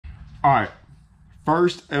All right,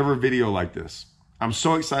 first ever video like this. I'm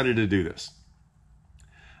so excited to do this.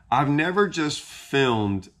 I've never just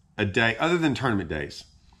filmed a day, other than tournament days.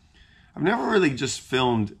 I've never really just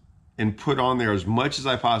filmed and put on there as much as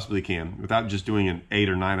I possibly can without just doing an 8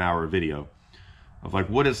 or 9 hour video of like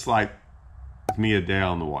what it's like with me a day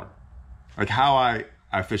on the water. Like how I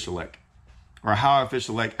fish a lake. Or how I fish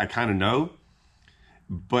a lake, I kind of know,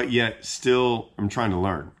 but yet still I'm trying to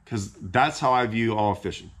learn, because that's how I view all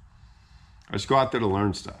fishing. I just go out there to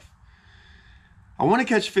learn stuff. I want to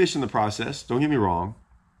catch fish in the process, don't get me wrong,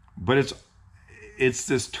 but it's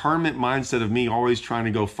this tournament mindset of me always trying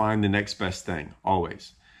to go find the next best thing,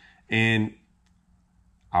 always. And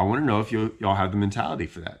I want to know if y'all have the mentality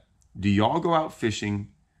for that. Do y'all go out fishing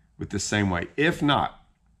with the same way? If not,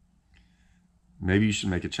 maybe you should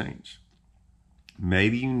make a change.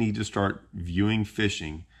 Maybe you need to start viewing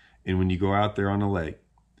fishing, and when you go out there on a lake,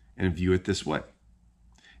 and view it this way.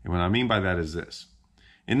 And what I mean by that is this.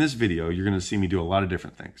 In this video, you're going to see me do a lot of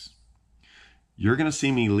different things. You're going to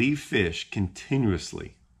see me leave fish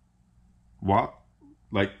continuously.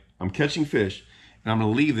 Like I'm catching fish, and I'm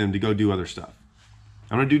going to leave them to go do other stuff.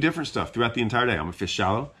 I'm going to do different stuff throughout the entire day. I'm going to fish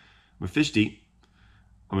shallow. I'm going to fish deep.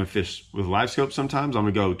 I'm going to fish with live scope sometimes. I'm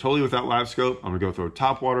going to go totally without live scope. I'm going to go throw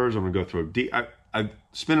top waters. I'm going to go throw deep.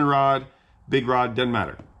 Spinning rod, big rod, doesn't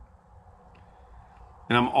matter.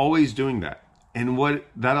 And I'm always doing that. And what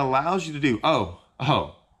that allows you to do,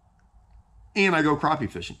 and I go crappie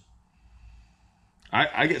fishing.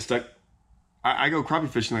 I get stuck. I go crappie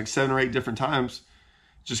fishing like 7 or 8 different times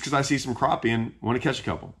just because I see some crappie and want to catch a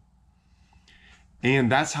couple.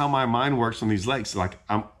 And that's how my mind works on these lakes. Like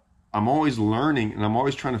I'm always learning, and I'm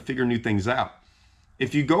always trying to figure new things out.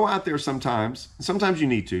 If you go out there sometimes you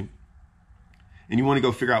need to, and you want to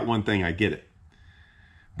go figure out one thing, I get it.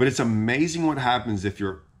 But it's amazing what happens if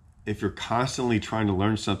you're constantly trying to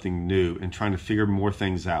learn something new and trying to figure more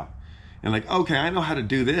things out. And like, okay, I know how to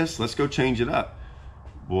do this. Let's go change it up.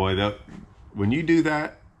 Boy, when you do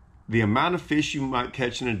that, the amount of fish you might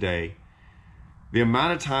catch in a day, the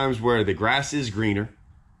amount of times where the grass is greener,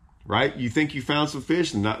 right? You think you found some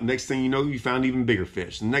fish, and next thing you know, you found even bigger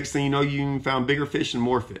fish. And the next thing you know, you even found bigger fish and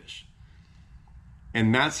more fish.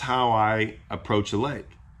 And that's how I approach a lake.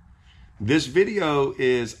 This video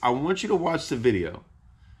is, I want you to watch the video.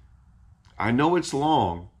 I know it's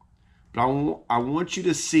long, but I want you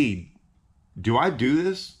to see, do I do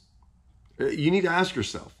this? You need to ask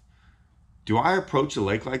yourself, do I approach a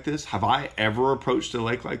lake like this? Have I ever approached a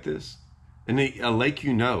lake like this? And a lake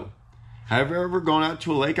you know. Have I ever gone out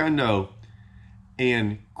to a lake I know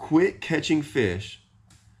and quit catching fish,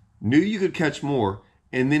 knew you could catch more,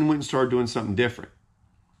 and then went and started doing something different?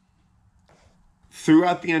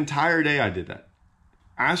 Throughout the entire day, I did that.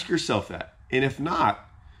 Ask yourself that. And if not,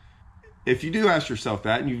 if you do ask yourself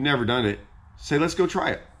that and you've never done it, say, let's go try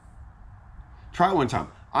it. Try it one time.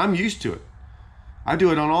 I'm used to it. I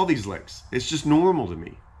do it on all these lakes. It's just normal to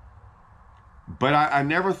me. But I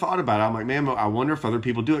never thought about it. I'm like, man, I wonder if other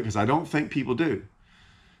people do it, because I don't think people do.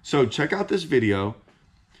 So check out this video.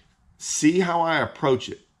 See how I approach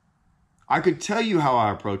it. I could tell you how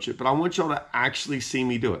I approach it, but I want y'all to actually see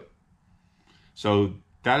me do it. So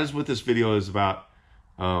that is what this video is about.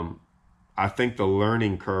 I think the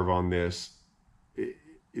learning curve on this,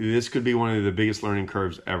 this could be one of the biggest learning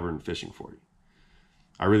curves ever in fishing for you.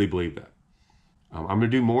 I really believe that. I'm going to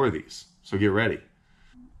do more of these, so get ready.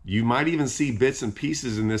 You might even see bits and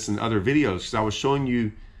pieces in this in other videos, because I was showing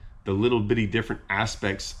you the little bitty different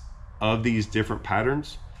aspects of these different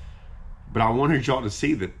patterns. But I wanted y'all to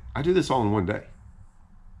see that I do this all in one day.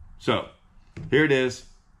 So here it is.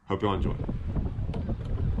 Hope y'all enjoy it.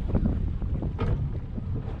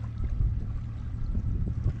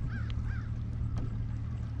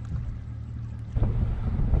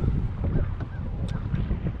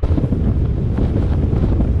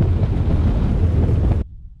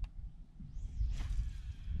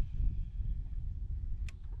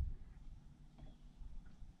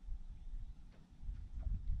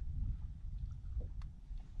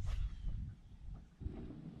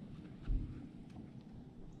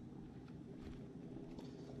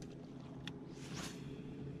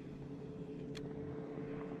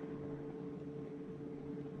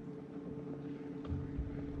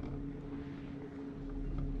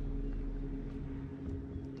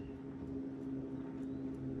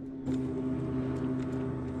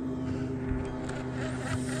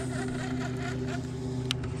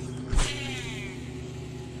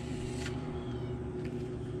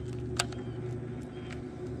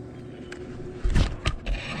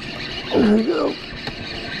 There we go.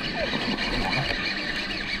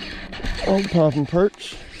 Old popping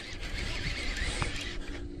perch.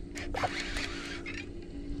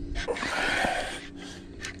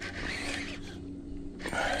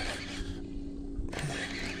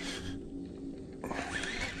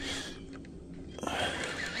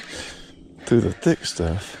 through the thick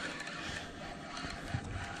stuff.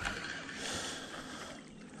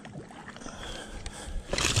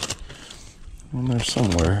 In there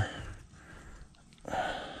somewhere.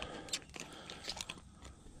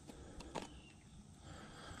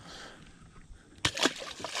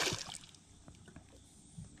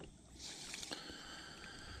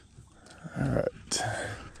 All right.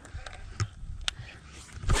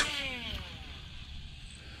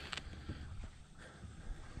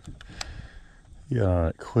 You got on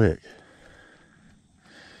it quick.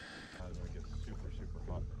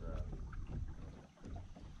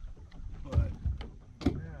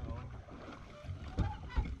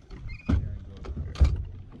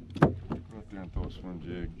 Throw a swim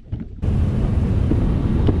jig.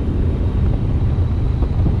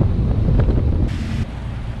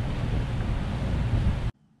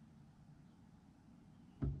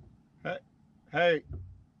 Hey,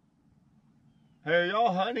 are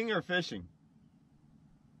y'all hunting or fishing?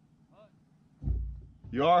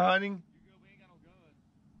 You are hunting?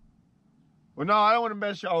 Well, no, I don't want to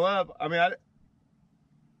mess y'all up. I mean, we're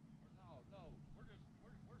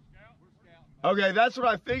scouting. Okay, that's what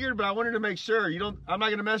I figured, but I wanted to make sure. I'm not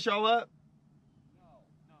going to mess y'all up?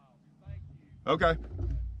 No, thank you. Okay.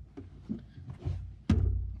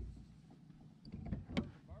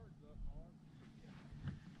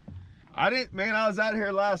 I was out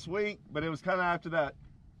here last week, but it was kind of after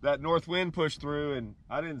that north wind pushed through, and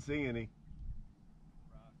I didn't see any.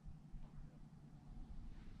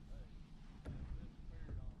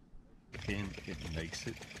 And it makes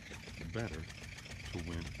it better to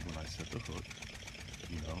when I set the hook,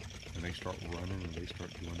 and they start running and they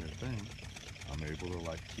start doing their thing, I'm able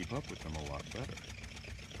to keep up with them a lot better.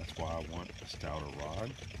 That's why I want a stouter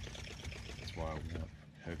rod. That's why I want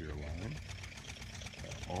heavier line.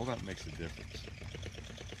 All that makes a difference.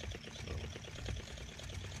 So,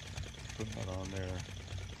 put that on there.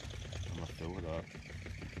 I'm gonna fill it up.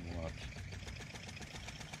 You can watch.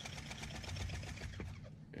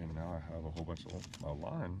 And now I have a whole bunch of my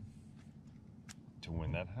line to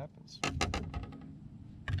when that happens.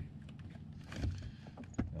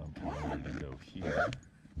 Now I'm ready to go here.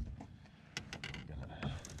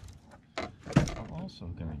 I'm also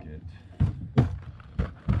gonna get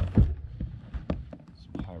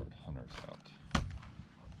some hybrid hunters out.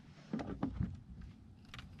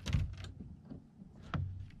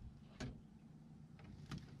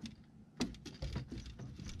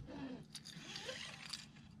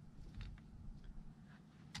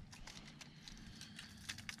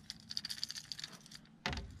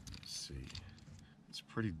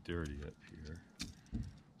 Pretty dirty up here,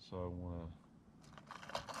 so I want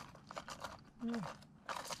to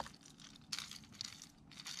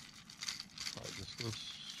probably just go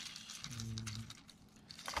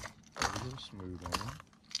a little smooth on it.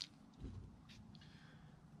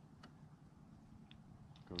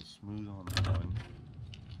 Go smooth on one.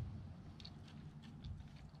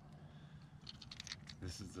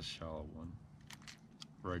 This is the shallow one,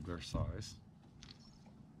 regular size.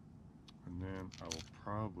 And then I will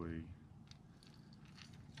probably,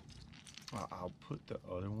 I'll put the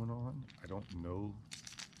other one on. I don't know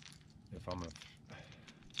if I'm gonna,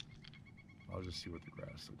 I'll just see what the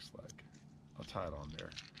grass looks like. I'll tie it on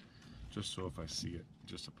there, just so if I see it,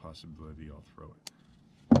 just a possibility, I'll throw it.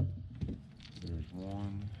 There's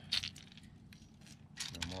one.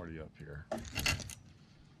 I'm already up here.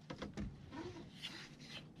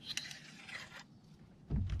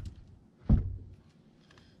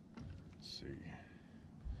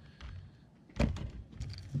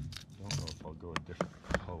 Go a different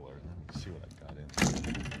color. Let me see what I got in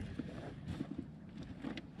there.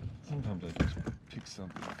 Sometimes I just pick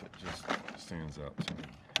something that just stands out to me.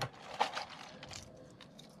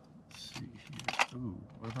 Let's see here. Ooh,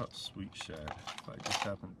 what about sweet shad? If I just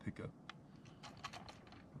happen to pick up.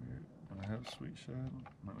 Do I have sweet shad?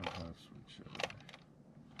 Might not have sweet shad.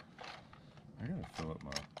 I gotta fill up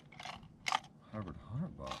my hybrid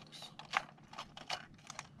hunter box.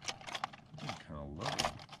 I'm kind of low.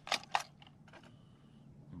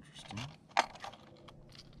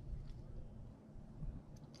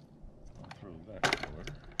 That color,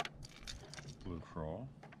 blue crawl.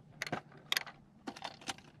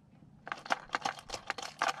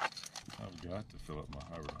 I've got to fill up my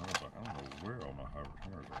hybrid hunter box. I don't know where all my hybrid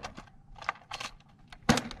hunters are.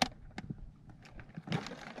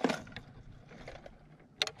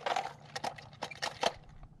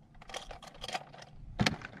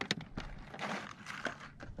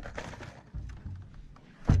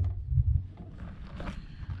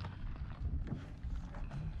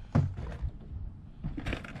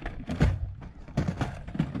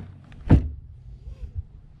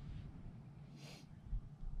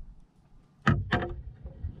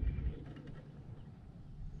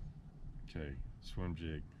 Okay, swim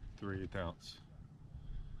jig, 3/8 ounce.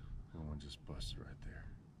 That one just busted right there.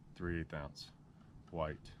 3/8 ounce,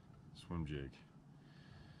 white swim jig.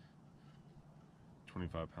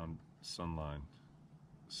 25-pound sunline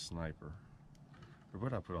sniper. Or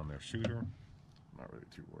what I put on there? Shooter? I'm not really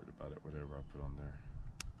too worried about it, whatever I put on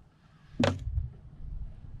there.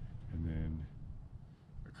 And then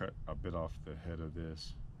I bit off the head of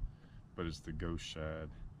this, but it's the ghost shad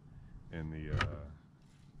and the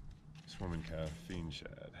swimming caffeine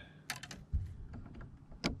shad.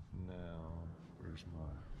 Now, where's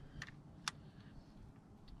my,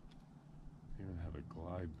 I even have a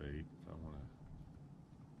glide bait if I want to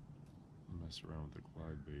mess around with the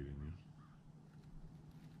glide bait any.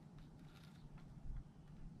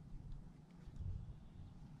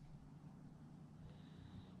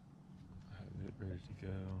 Have it ready to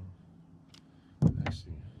go.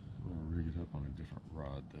 Actually, I'm gonna rig it up on a different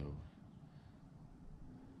rod though.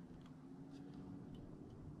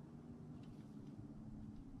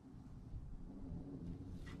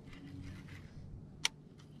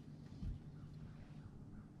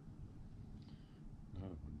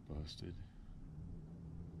 Another one busted.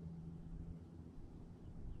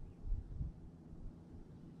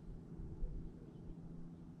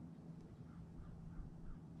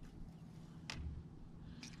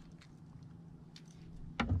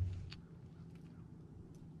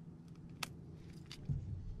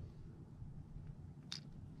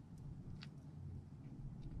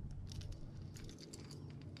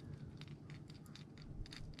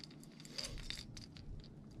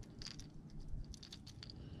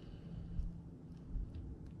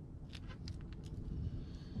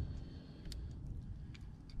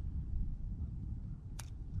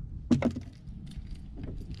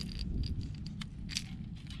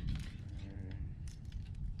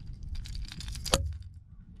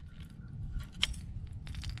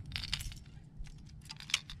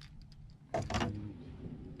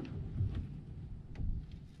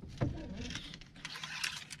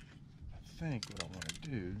 I think what I want to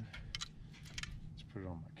do is put it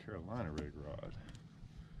on my Carolina rig rod.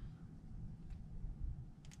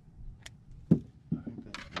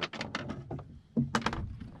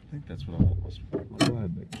 I think that's what I want my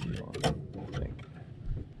glide bait to be on. I think.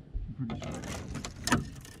 I'm pretty sure.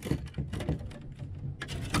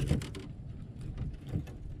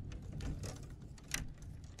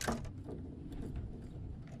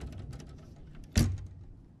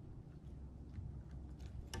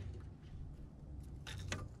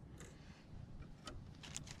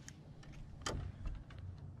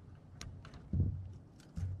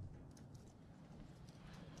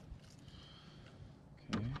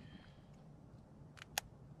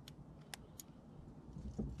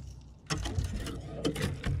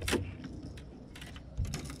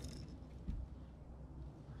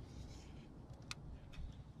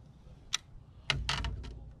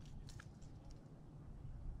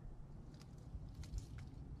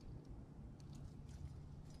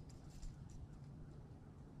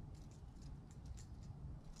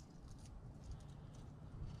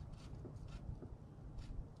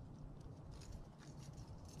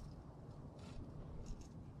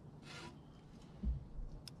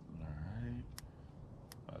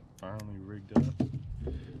 Finally rigged up.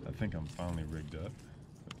 I think I'm finally rigged up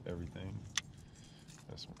with everything.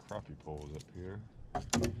 Got some crappie poles up here.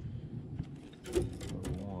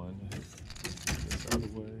 One, get this out of the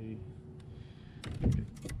way. Get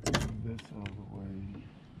this out of the way.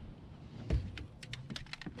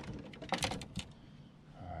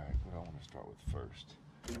 Alright, what I want to start with first,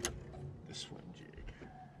 the swim jig.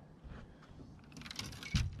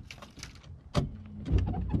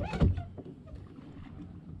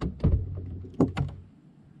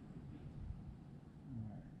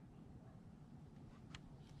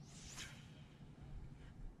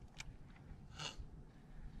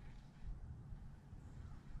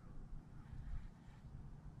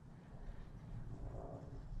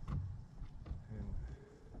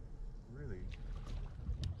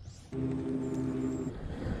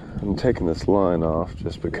 I'm taking this line off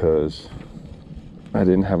just because I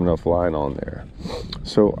didn't have enough line on there.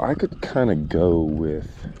 So I could kind of go with,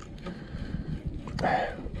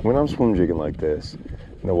 when I'm swim jigging like this,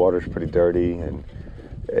 and the water's pretty dirty, and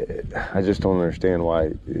I just don't understand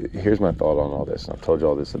why. Here's my thought on all this, and I've told you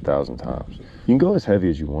all this 1,000 times. You can go as heavy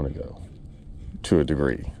as you want to go, to a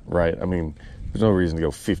degree, right? I mean, there's no reason to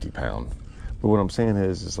go 50 pound. But what I'm saying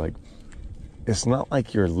is like, it's not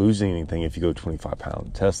like you're losing anything if you go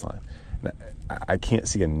 25-pound test line. I can't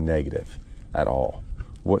see a negative at all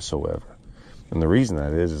whatsoever. And the reason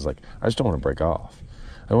that is like, I just don't want to break off.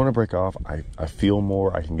 don't want to break off. I feel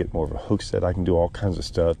more. I can get more of a hook set. I can do all kinds of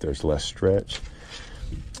stuff. There's less stretch.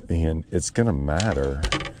 And it's going to matter.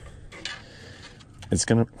 I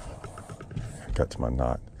got to my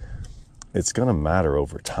knot. It's going to matter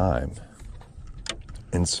over time.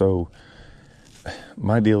 And so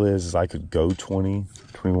my deal is I could go 20,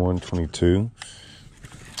 21, 22.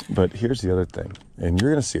 But here's the other thing. And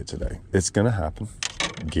you're going to see it today. It's going to happen.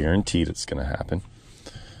 Guaranteed it's going to happen.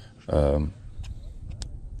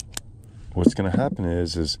 What's going to happen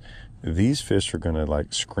is these fish are going to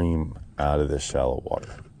like scream out of this shallow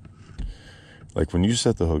water. Like when you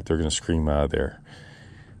set the hook, they're going to scream out of there.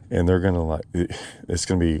 And they're going to it's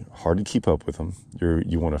going to be hard to keep up with them.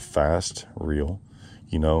 You want a fast reel,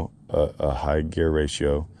 a high gear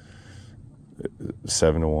ratio,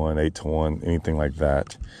 7-to-1, 8-to-1, anything like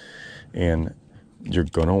that. And you're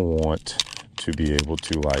going to want to be able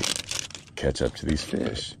to catch up to these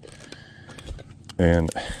fish. And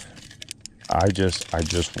I just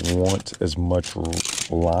want as much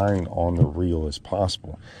line on the reel as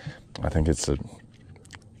possible. I think it's the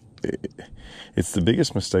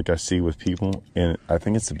biggest mistake I see with people, and I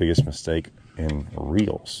think it's the biggest mistake in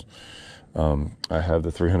reels. I have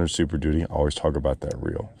the 300 Super Duty. I always talk about that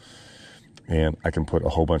reel, and I can put a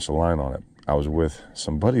whole bunch of line on it. I was with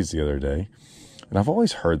some buddies the other day, and I've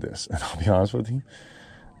always heard this, and I'll be honest with you,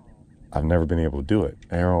 I've never been able to do it.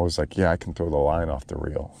 And they're always like, yeah, I can throw the line off the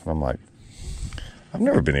reel. And I'm like, I've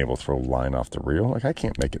never been able to throw line off the reel. Like, I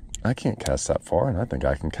can't cast that far, and I think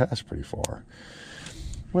I can cast pretty far.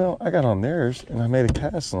 Well, I got on theirs, and I made a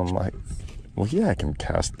cast, and I'm like, well, yeah, I can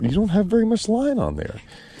cast. You don't have very much line on there.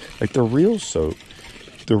 Like, the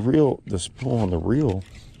spool on the reel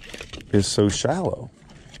is so shallow.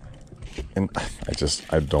 And I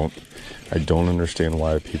don't understand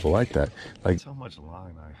why people like that. Like, that's how much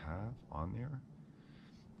line I have on there,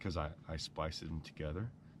 because I spliced them together.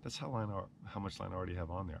 That's how much line I already have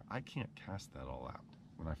on there. I can't cast that all out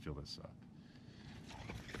when I fill this up.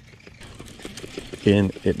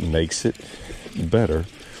 And it makes it better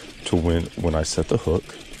to when I set the hook,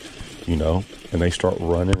 and they start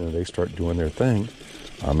running and they start doing their thing,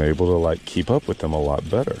 I'm able to keep up with them a lot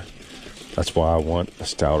better. That's why I want a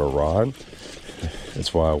stouter rod.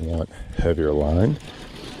 That's why I want heavier line.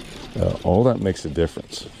 All that makes a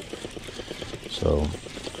difference. So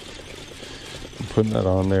I'm putting that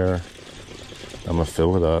on there. I'm gonna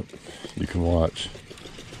fill it up. You can watch.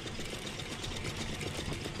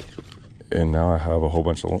 And now I have a whole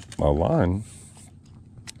bunch of line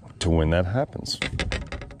to when that happens.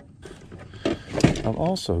 I'm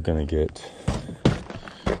also gonna get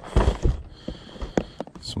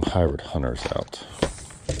some hybrid hunters out.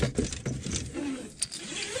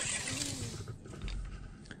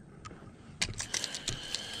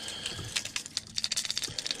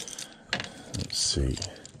 Let's see.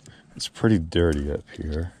 It's pretty dirty up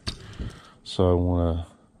here, so I want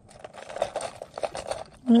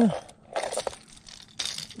to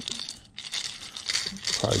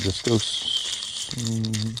probably just go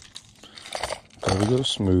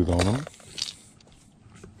smooth on them.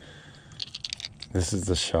 This is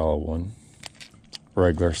the shallow one,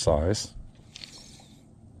 regular size.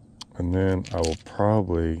 And then I will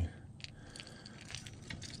probably,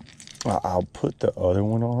 I'll put the other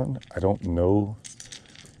one on. I don't know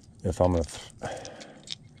if I'm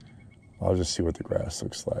I'll just see what the grass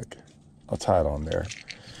looks like. I'll tie it on there,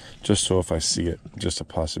 just so if I see it, just a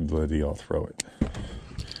possibility, I'll throw it.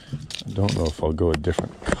 I don't know if I'll go a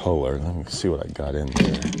different color. Let me see what I got in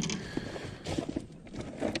there.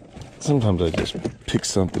 Sometimes I just pick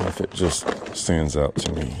something if it just stands out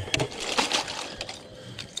to me.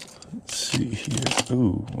 Let's see here.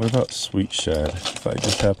 Ooh, what about sweet shad? If I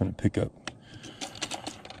just happen to pick up,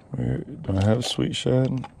 do I have sweet shad?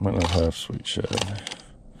 Might not have sweet shad.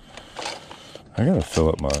 I gotta fill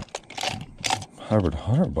up my hybrid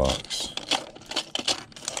hunter box.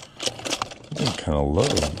 It's kind of low.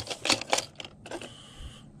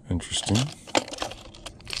 Interesting.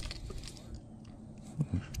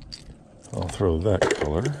 I'll throw that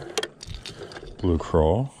color. Blue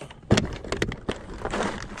crawl.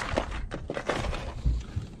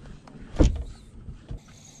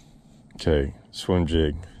 Okay, swim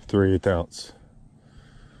jig, 3/8 ounce.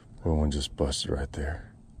 Well, one just busted right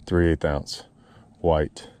there. 3/8 ounce,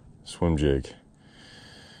 white swim jig.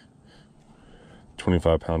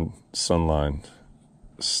 25-pound sunline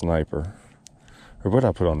sniper. Or what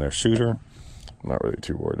I put on there? Shooter. I'm not really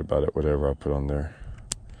too worried about it. Whatever I put on there.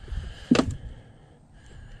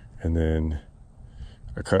 And then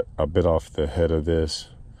I bit off the head of this,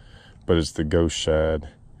 but it's the ghost shad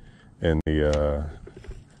and the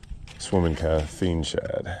swimming caffeine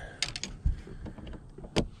shad.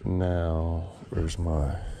 Now, where's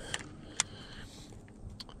my...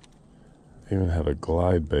 I even have a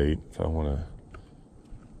glide bait if I want to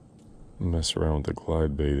mess around with the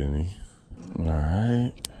glide bait any. All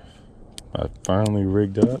right. I finally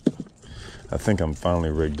rigged up. I think I'm finally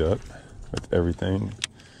rigged up with everything.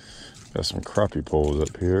 Got some crappie poles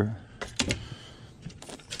up here.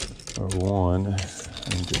 One,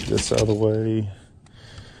 and get this out of the way.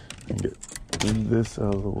 And get this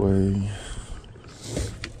out of the way.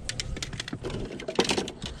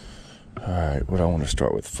 All right, what I want to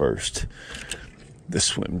start with first, the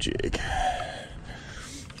swim jig.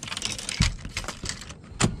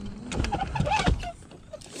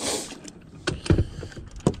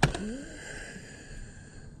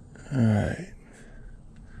 All right.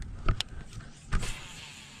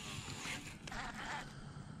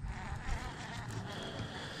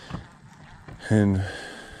 And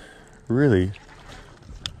really,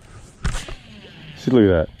 see, look at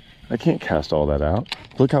that. I can't cast all that out.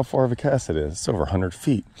 Look how far of a cast it is. It's over 100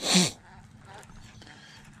 feet.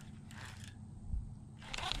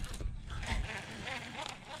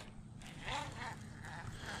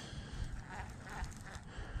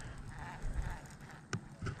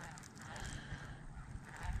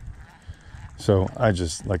 So I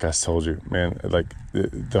just, like I told you, man, like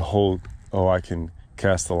the whole, oh, I can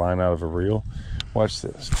cast the line out of a reel. Watch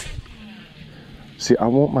this. See, I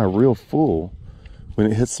want my reel full when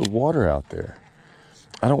it hits the water out there.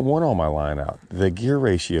 I don't want all my line out. The gear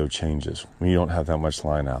ratio changes when you don't have that much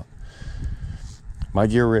line out. My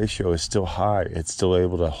gear ratio is still high. It's still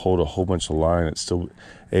able to hold a whole bunch of line. It's still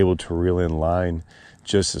able to reel in line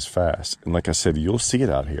just as fast. And like I said, you'll see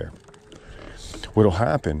it out here. What'll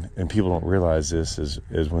happen, and people don't realize this,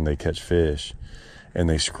 is when they catch fish and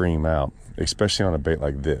they scream out, especially on a bait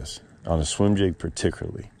like this, on a swim jig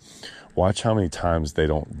particularly. Watch how many times they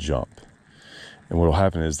don't jump. And what'll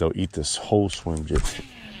happen is they'll eat this whole swim jig.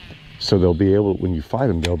 So they'll be able, when you fight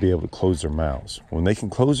them, they'll be able to close their mouths. When they can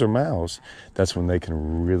close their mouths, that's when they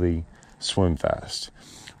can really swim fast.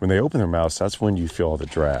 When they open their mouths, that's when you feel all the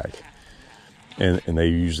drag. And they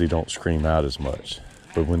usually don't scream out as much.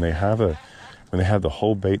 But when they have the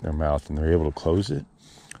whole bait in their mouth and they're able to close it,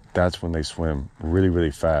 that's when they swim really,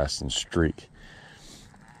 really fast and streak.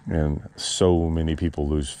 And so many people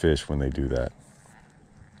lose fish when they do that.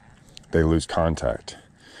 They lose contact.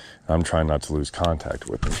 I'm trying not to lose contact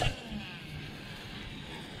with them.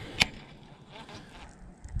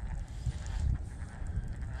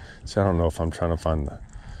 So I don't know if I'm trying to find the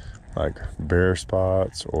bare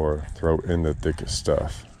spots or throw in the thickest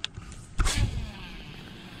stuff.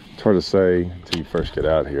 It's hard to say until you first get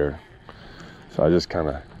out here. So I just kind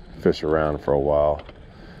of fish around for a while.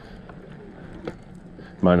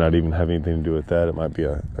 Might not even have anything to do with that. It might be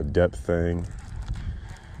a depth thing.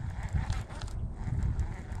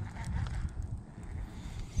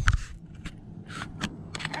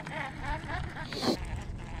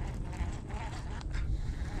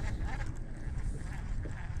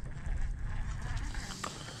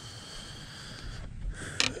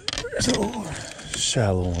 There's an old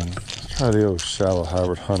shallow one. Let's try the old shallow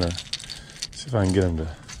hybrid hunter. See if I can get him to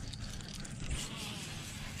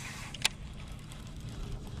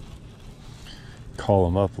call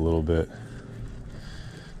him up a little bit.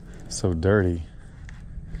 So dirty.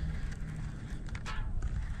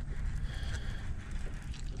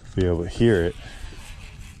 Be able to hear it.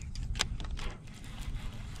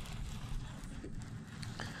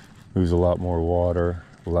 Moves a lot more water,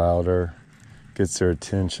 louder, gets their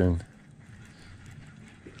attention.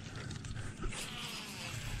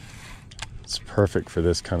 It's perfect for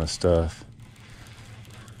this kind of stuff.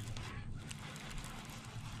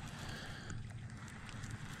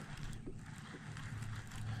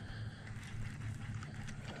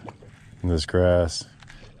 And this grass,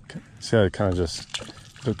 see how it kind of just,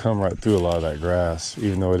 it'll come right through a lot of that grass,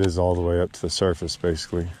 even though it is all the way up to the surface,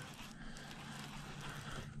 basically.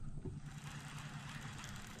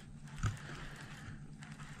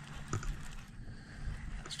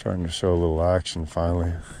 Starting to show a little action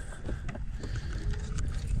finally.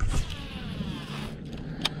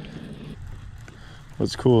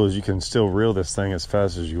 What's cool is you can still reel this thing as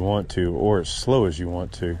fast as you want to or as slow as you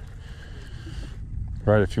want to.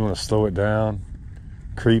 Right, if you want to slow it down,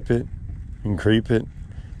 creep it, you can creep it. It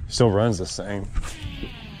still runs the same.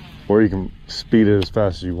 Or you can speed it as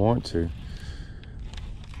fast as you want to.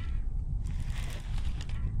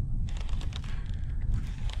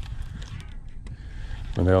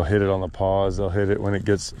 And they'll hit it on the paws, they'll hit it when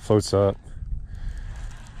it floats up.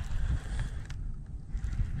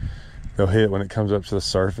 They'll hit it when it comes up to the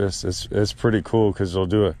surface. It's pretty cool because they'll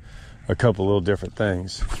do a couple little different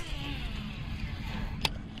things.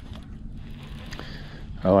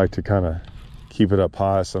 I like to kind of keep it up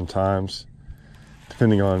high sometimes,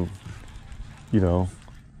 depending on, you know,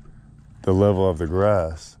 the level of the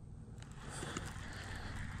grass.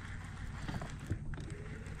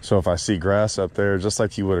 So if I see grass up there, just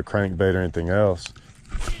like you would a crankbait or anything else,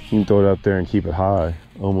 you can throw it up there and keep it high,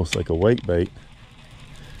 almost like a weight bait.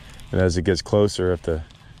 And as it gets closer, if the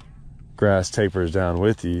grass tapers down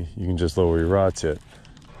with you, you can just lower your rod tip.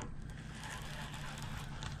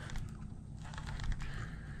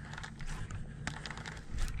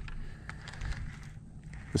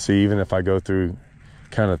 See, even if I go through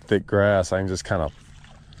kind of thick grass, I can just kind of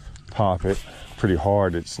pop it pretty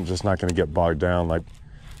hard. It's just not going to get bogged down like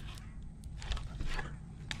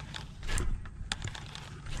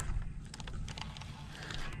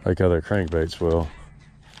other crankbaits will.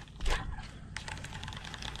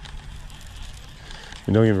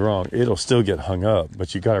 And don't get me wrong, it'll still get hung up,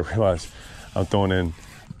 but you got to realize I'm throwing in,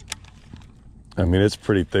 I mean, it's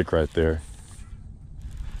pretty thick right there.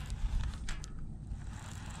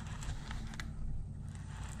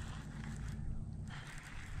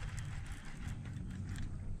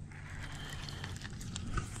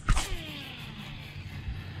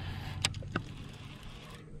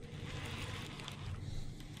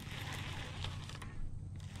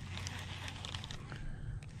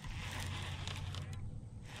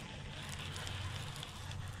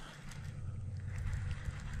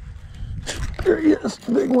 There he is,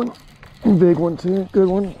 big one. Big one too, good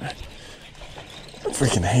one.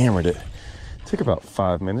 Freaking hammered it. Took about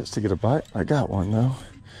 5 minutes to get a bite. I got one though.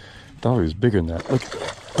 Thought he was bigger than that.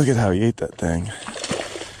 Look at how he ate that thing.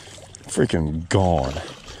 Freaking gone.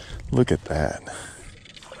 Look at that.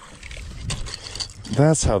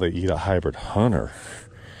 That's how they eat a hybrid hunter.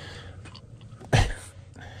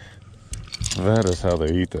 That is how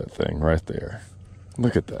they eat that thing right there.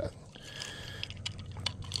 Look at that.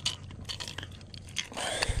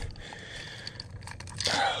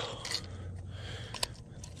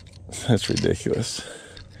 That's ridiculous.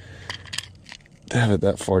 To have it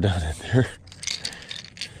that far down in there.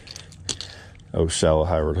 Oh, shallow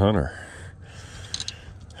hybrid hunter.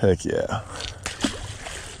 Heck yeah.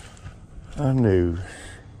 I knew.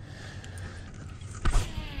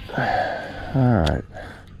 Alright.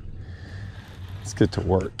 Let's get to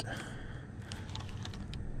work.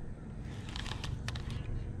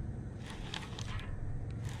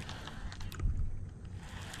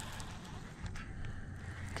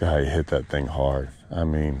 God, he hit that thing hard. I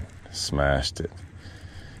mean, smashed it.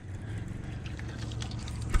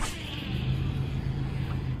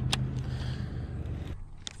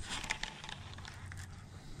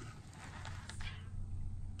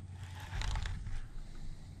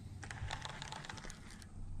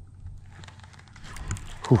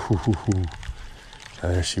 Hoo, hoo, hoo, hoo.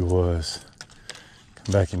 There she was.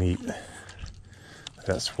 Come back and eat.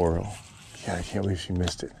 That swirl. God, I can't believe she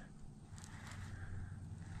missed it.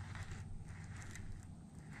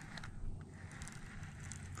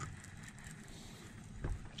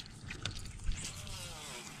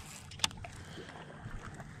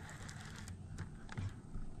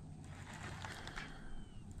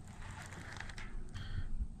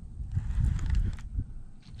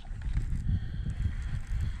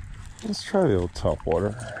 Let's try the old top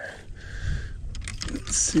water.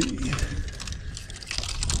 Let's see.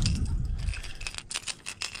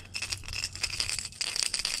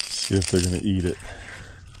 See if they're gonna eat it.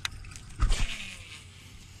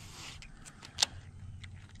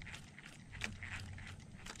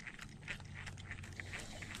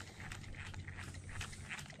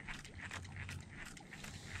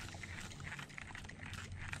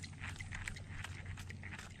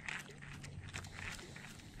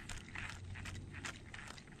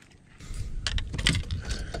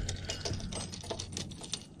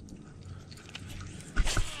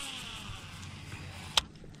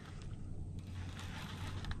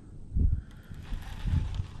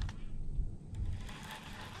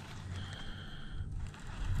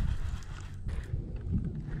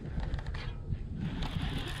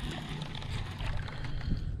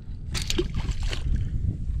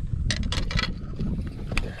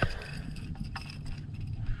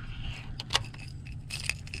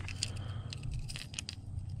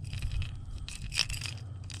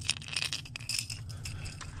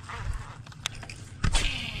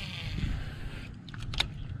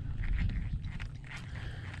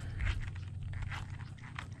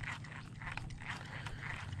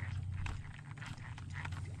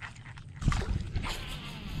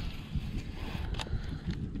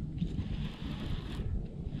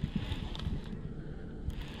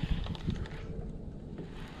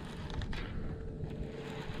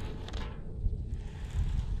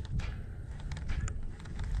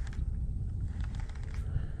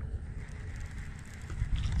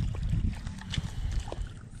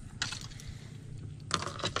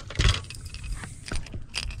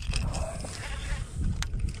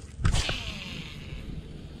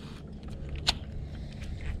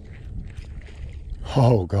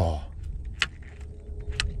 Oh, God.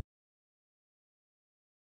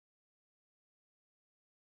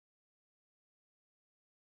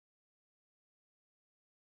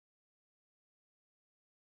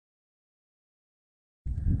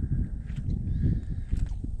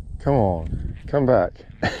 Come on, come back.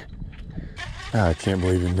 I can't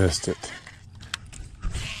believe he missed it.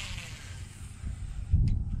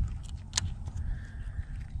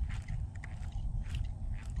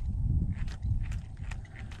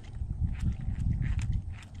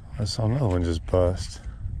 I saw another one just bust.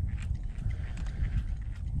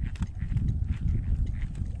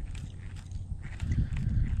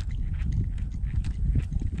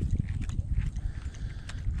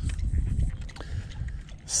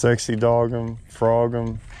 Sexy dog 'em, frog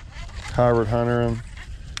 'em, hybrid hunter 'em,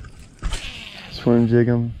 swim jig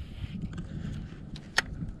 'em.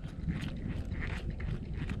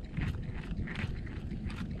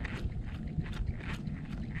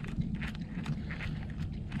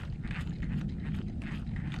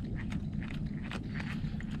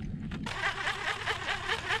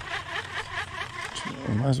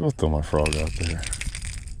 I might as well throw my frog out there.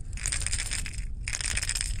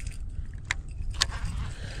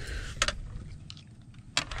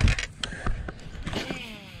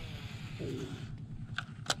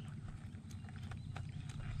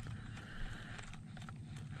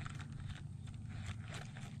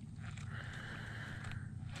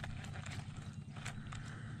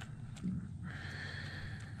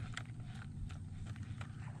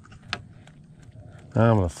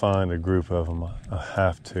 I'm gonna find a group of them. I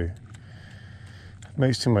have to. It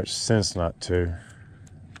makes too much sense not to.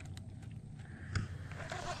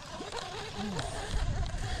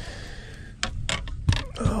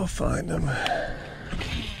 I'll find them.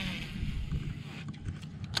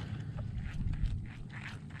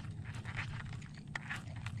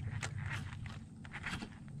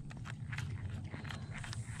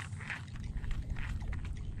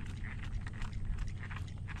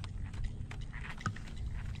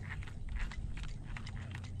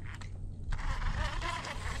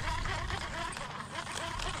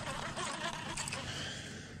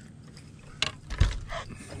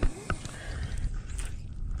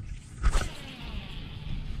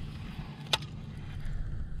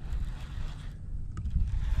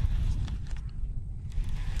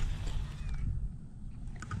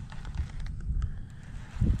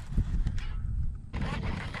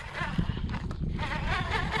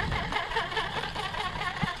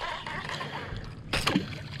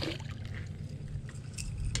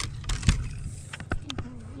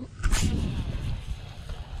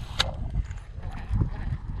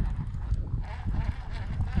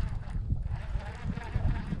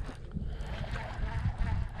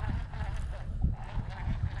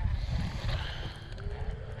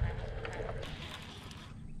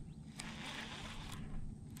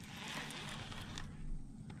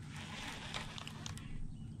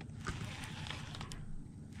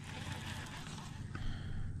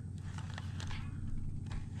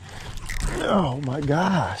 Oh my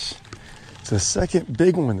gosh. It's the second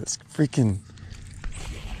big one that's freaking.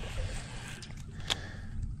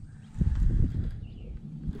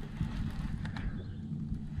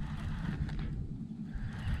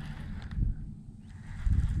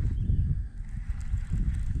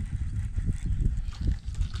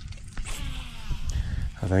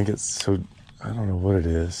 I think it's so, I don't know what it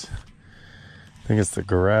is. I think it's the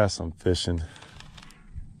grass I'm fishing.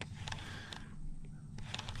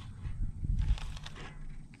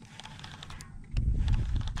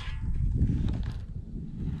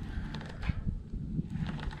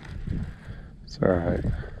 It's all right.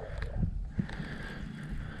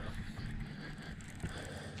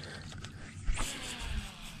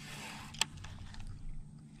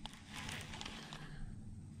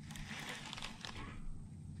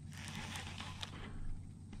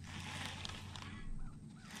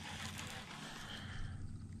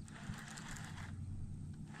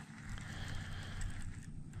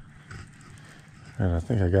 And I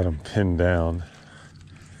think I got them pinned down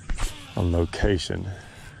on location.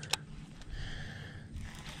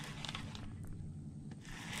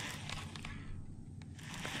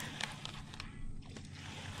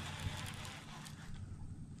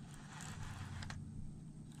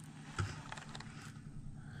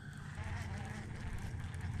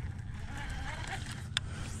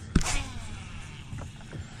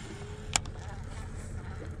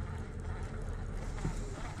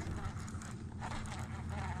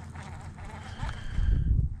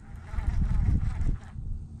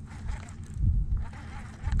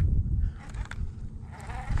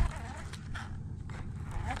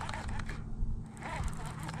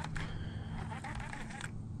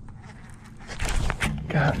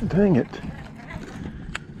 God dang it.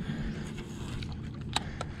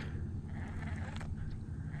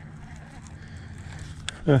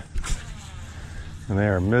 And they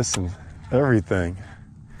are missing everything.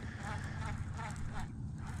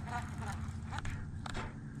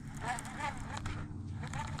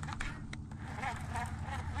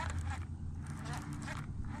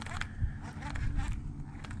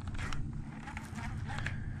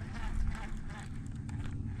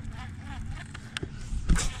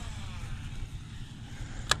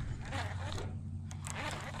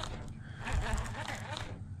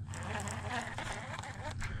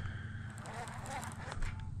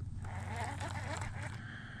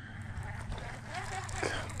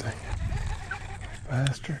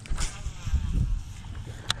 Bastard.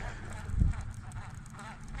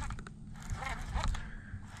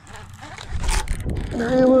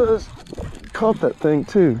 There he was. Caught that thing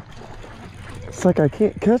too. It's like I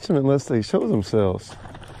can't catch them unless they show themselves.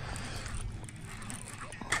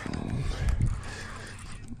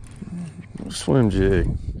 Swim jig.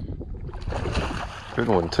 Good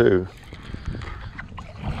one too.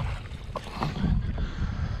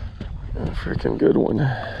 A freaking good one.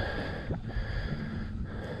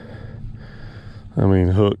 I mean,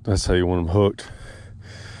 hooked. That's how you want them hooked.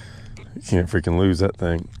 You can't freaking lose that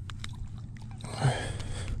thing.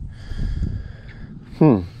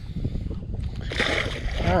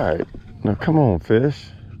 Alright. Now come on, fish.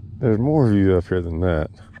 There's more of you up here than that.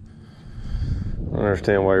 I don't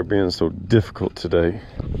understand why you're being so difficult today.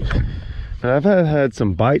 And I've had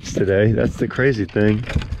some bites today. That's the crazy thing.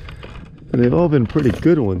 And they've all been pretty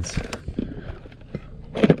good ones.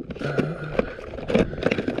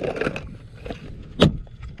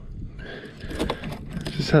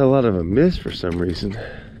 Just had a lot of a miss for some reason.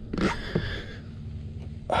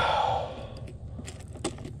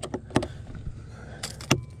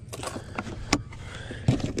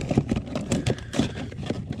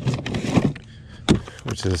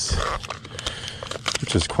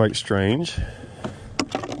 Which is quite strange.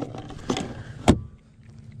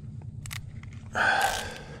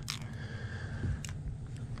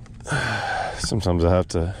 Sometimes I have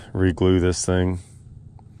to re-glue this thing.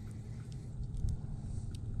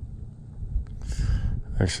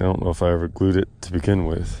 Actually, I don't know if I ever glued it to begin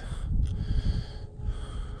with.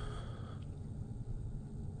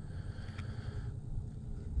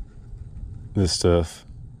 This stuff.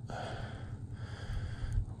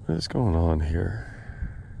 What is going on here?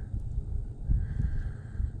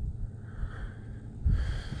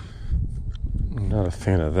 I'm not a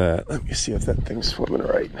fan of that. Let me see if that thing's swimming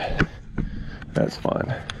right. That's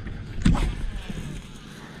fine.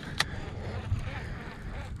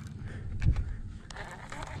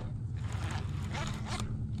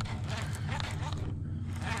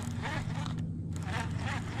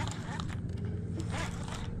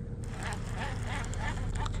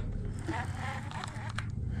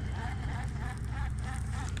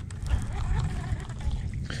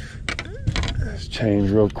 Let's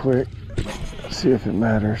change real quick. See if it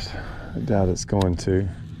matters. I doubt it's going to.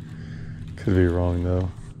 Could be wrong though.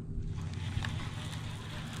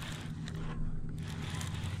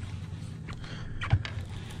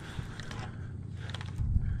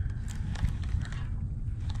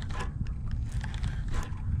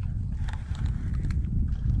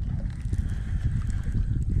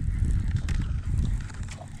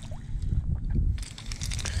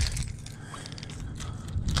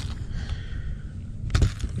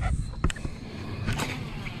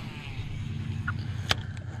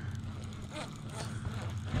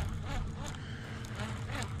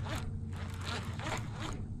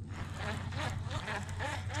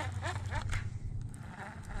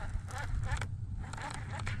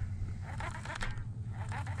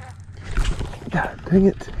 God dang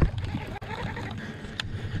it.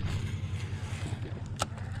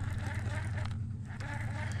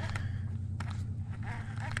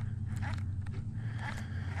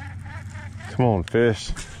 Come on,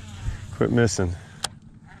 fish. Quit missing.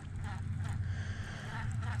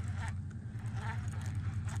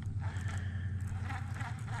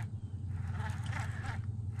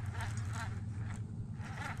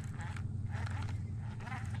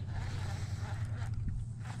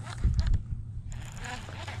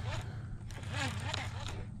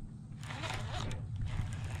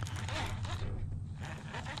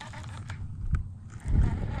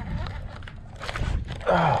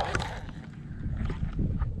 Oh.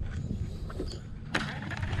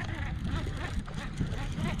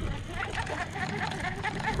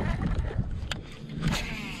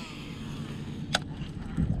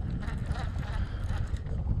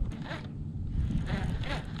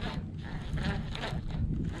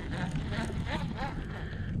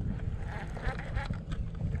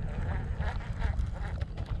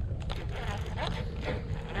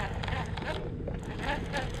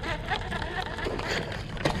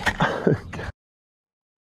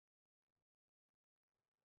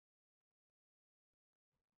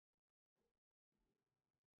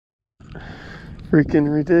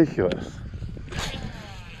 Freaking ridiculous.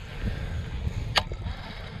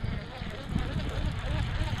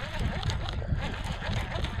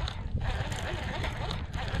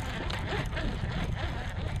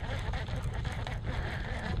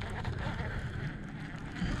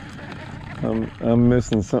 I'm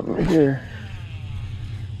missing something here.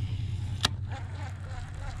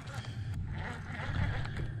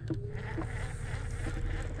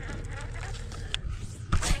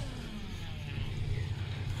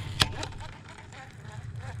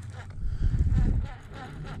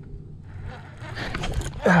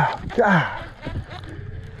 Oh, God.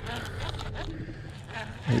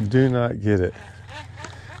 I do not get it.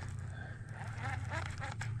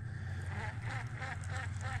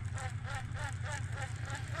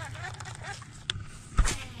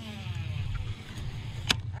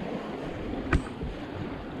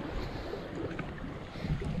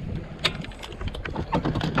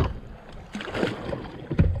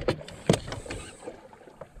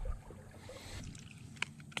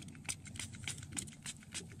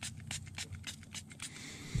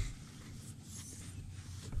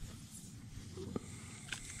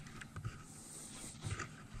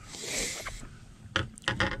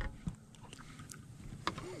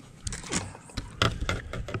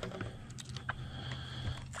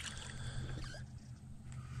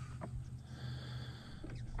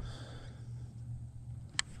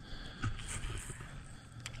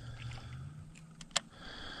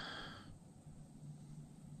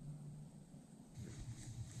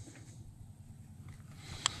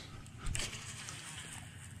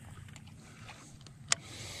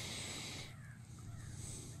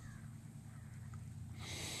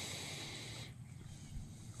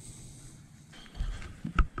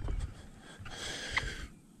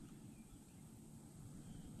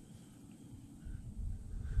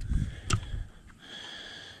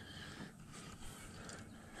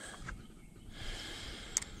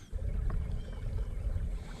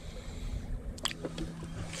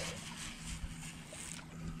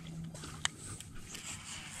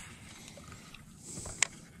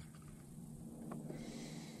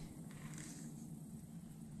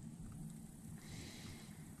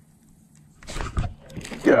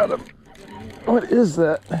 Got him. What is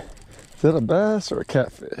that? Is that a bass or a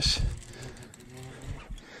catfish?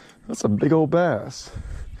 That's a big old bass.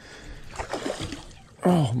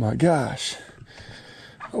 Oh my gosh.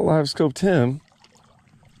 I live scoped him.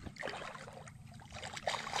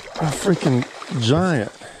 A freaking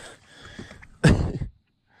giant.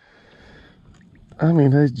 I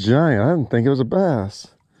mean, he's giant. I didn't think it was a bass.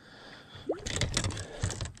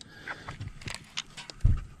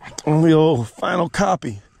 On the old final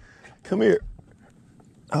copy. Come here.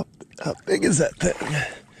 How big is that thing?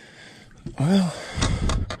 Well,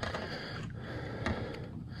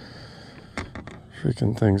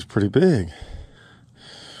 freaking thing's pretty big.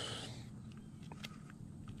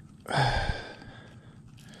 I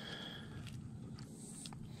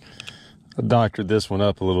doctored this one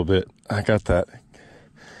up a little bit. I got that.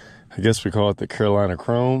 I guess we call it the Carolina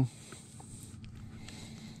Chrome.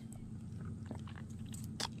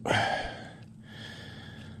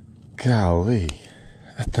 Golly,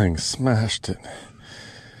 that thing smashed it.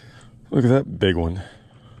 Look at that big one.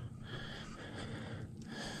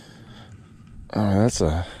 Oh, that's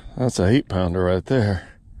a 8-pounder right there.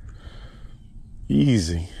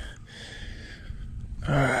 Easy.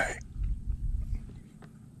 All right.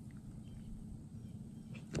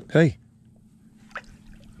 Hey.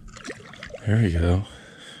 There you go.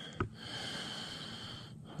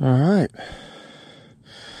 All right.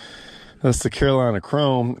 That's the Carolina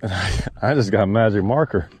Chrome, and I just got magic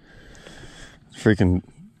marker. Freaking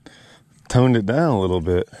toned it down a little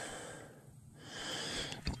bit.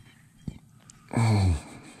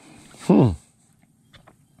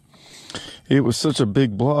 It was such a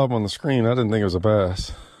big blob on the screen, I didn't think it was a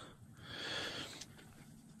bass.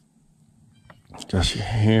 Gosh, you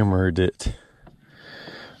hammered it.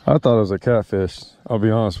 I thought it was a catfish, I'll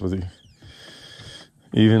be honest with you.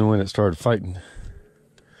 Even when it started fighting.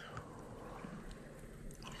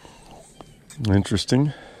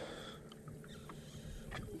 Interesting.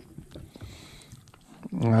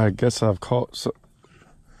 I guess I've caught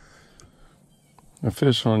a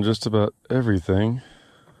fish on just about everything.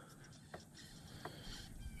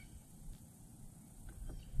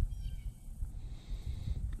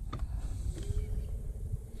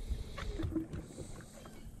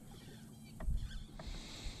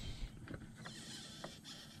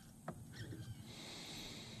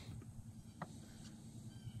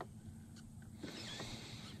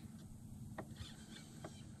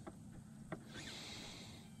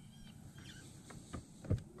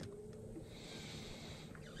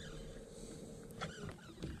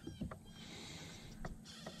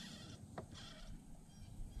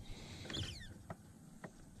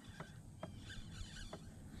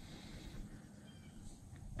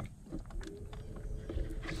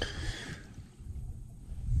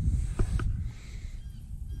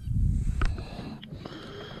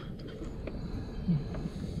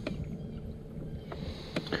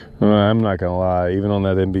 I'm not gonna lie, even on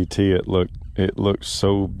that MBT, it looked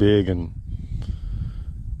so big and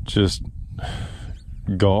just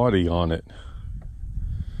gaudy on it.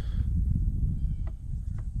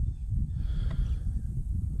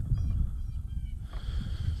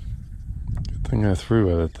 Good thing I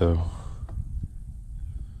threw at it though.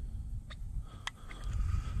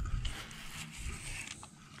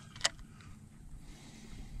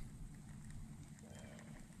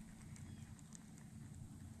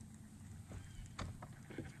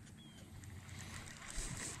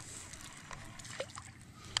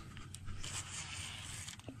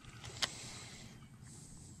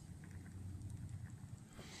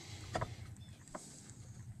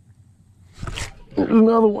 There's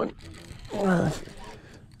another one.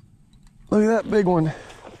 Look at that big one.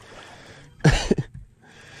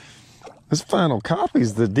 This final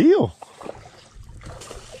copy's the deal.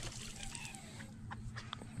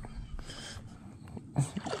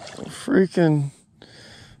 Freaking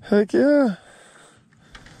heck yeah.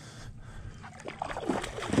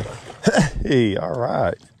 Hey, all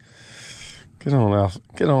right. Get on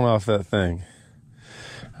off that thing.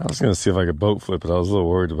 I was gonna see if I could boat flip it. I was a little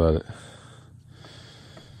worried about it.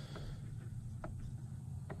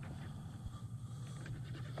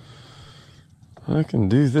 I can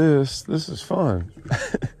do this. This is fun.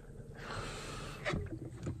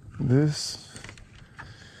 This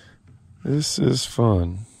is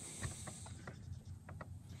fun.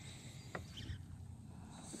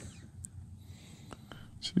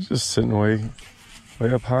 She's just sitting way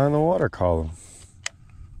up high in the water column.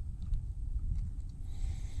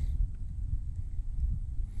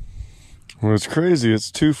 Well, it's crazy.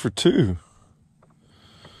 It's 2 for 2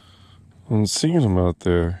 on seeing them out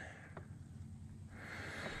there.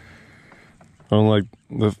 Unlike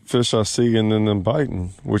the fish I see and then them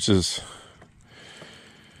biting, which is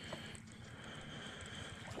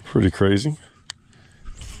pretty crazy,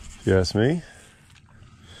 if you ask me.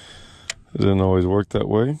 It didn't always work that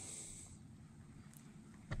way.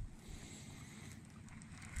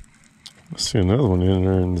 I see another one in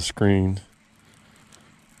there in the screen.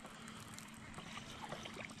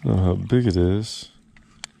 I don't know how big it is.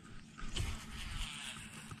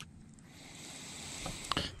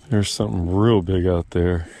 There's something real big out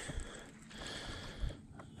there.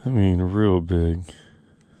 I mean, real big.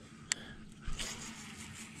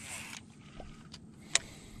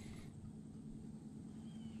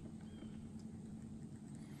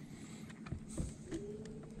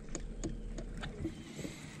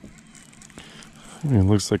 I mean, it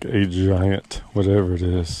looks like a giant, whatever it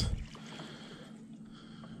is.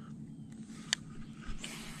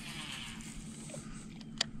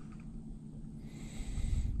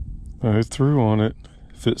 I threw on it,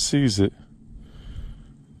 if it sees it.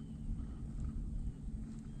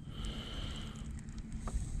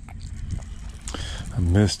 I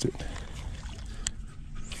missed it.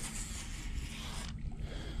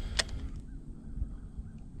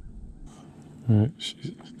 All right,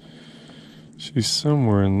 she's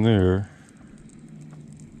somewhere in there.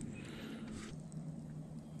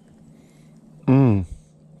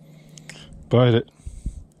 Bite it.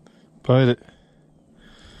 Bite it.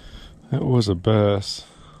 That was a bass.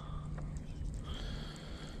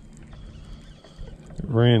 It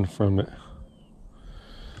ran from it.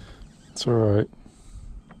 It's all right.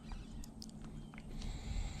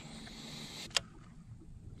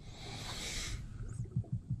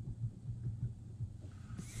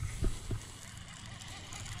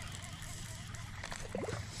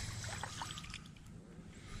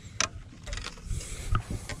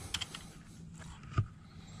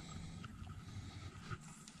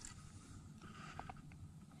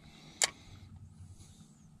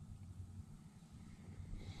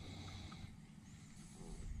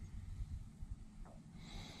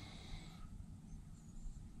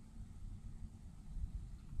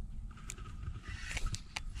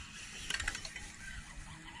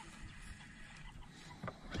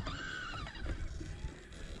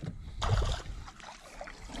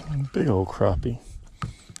 Big old crappie.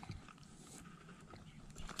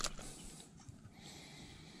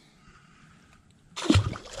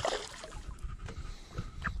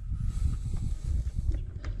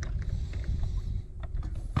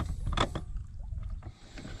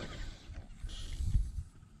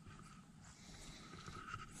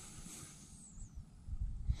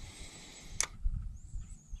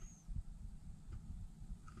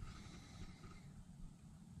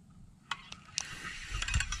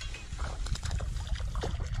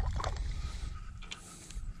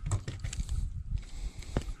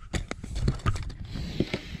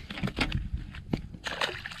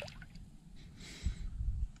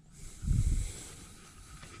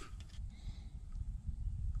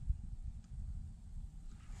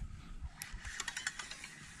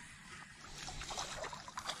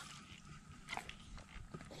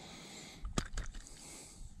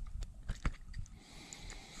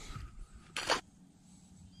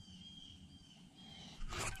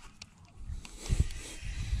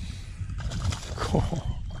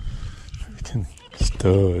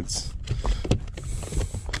 studs.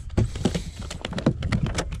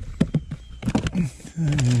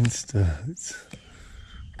 Studs.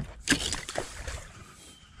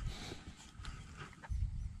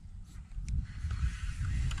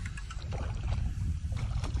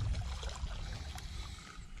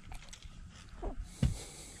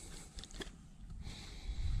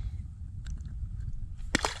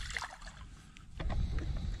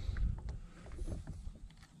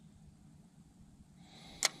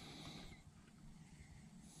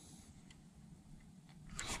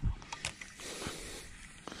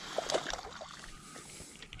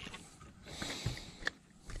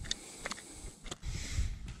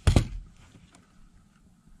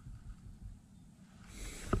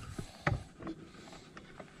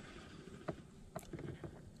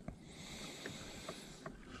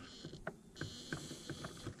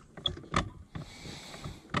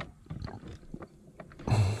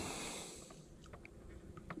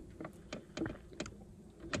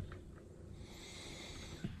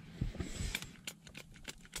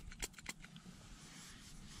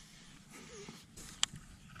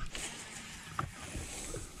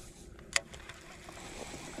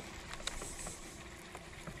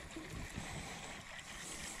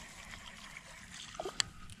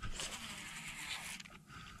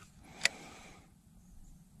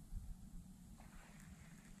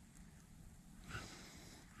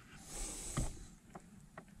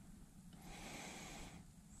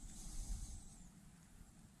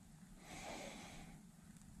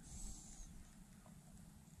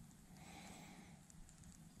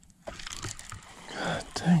 God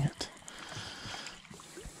dang it.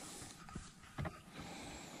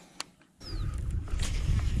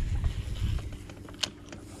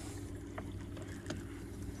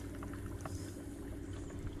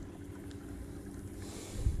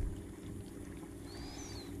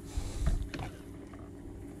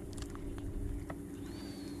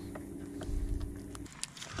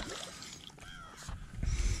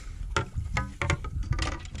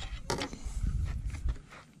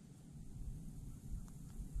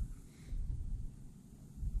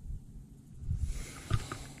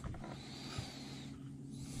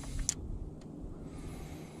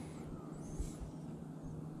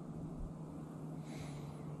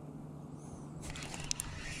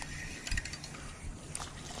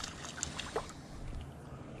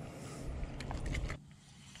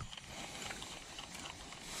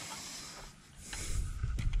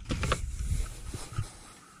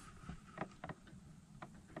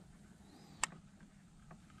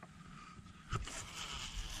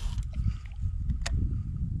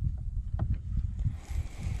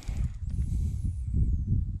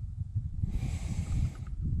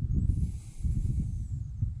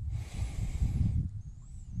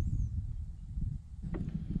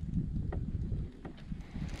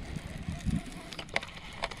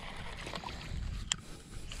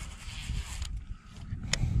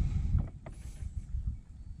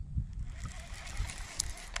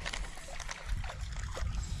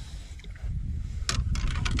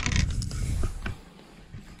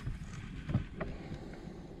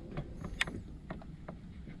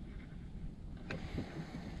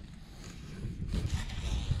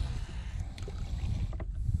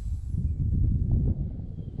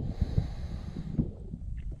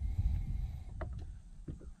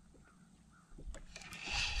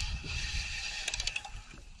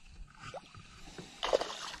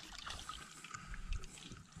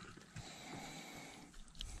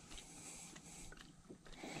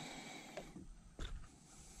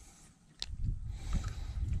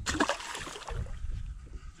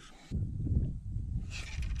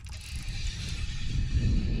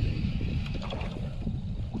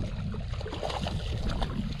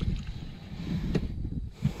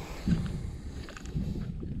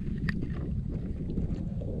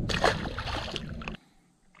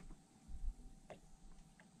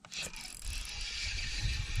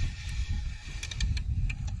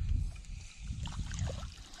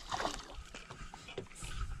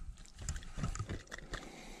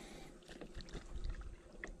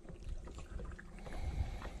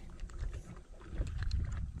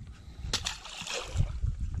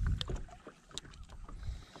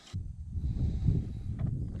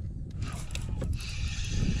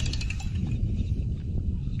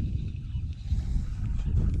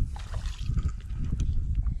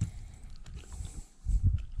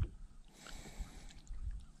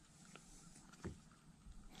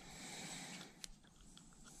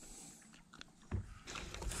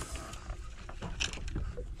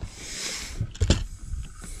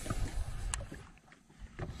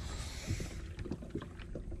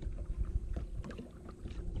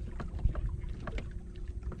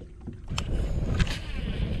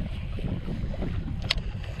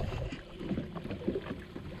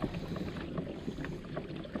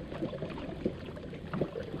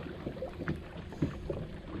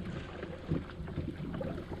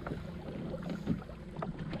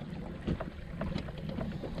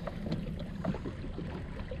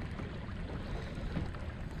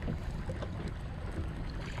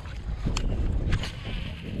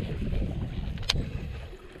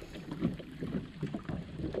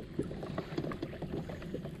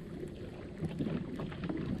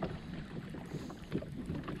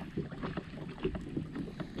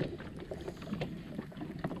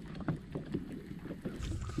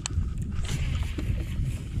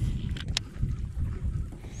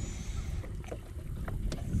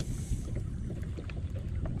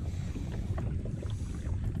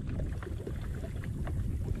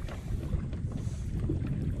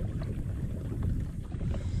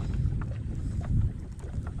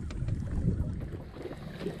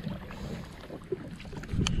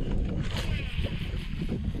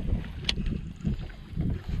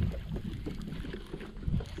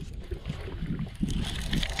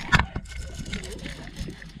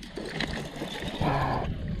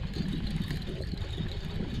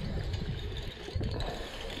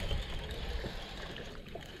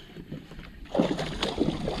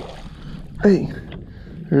 Hey,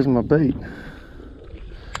 here's my bait.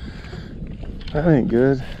 That ain't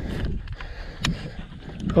good.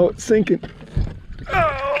 Oh, it's sinking.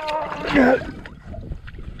 Oh, God.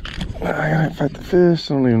 I gotta fight the fish.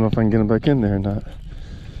 I don't even know if I can get him back in there or not.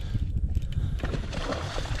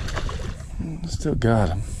 Still got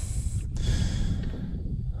him.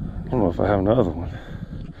 I don't know if I have another one.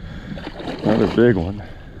 Another big one.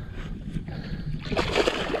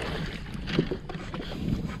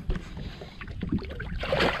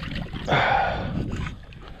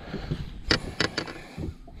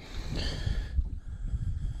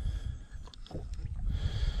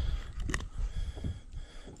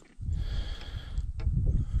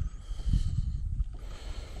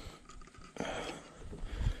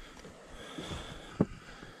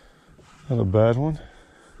 Not a bad one.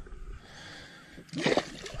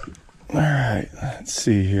 All right, let's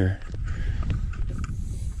see here.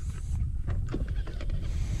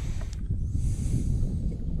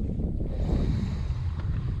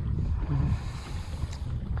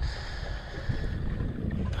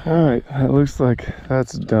 All right, it looks like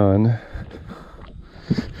that's done.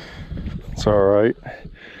 It's all right.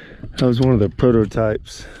 That was one of the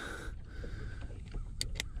prototypes,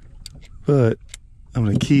 but I'm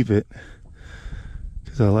gonna keep it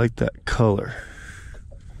because I like that color.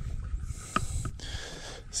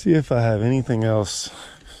 See if I have anything else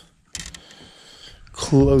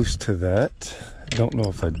close to that. I don't know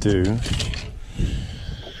if I do.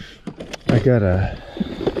 I got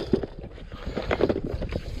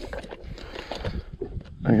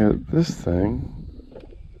this thing.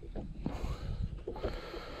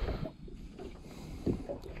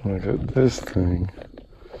 I got this thing.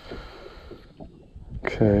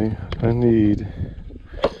 Okay, I need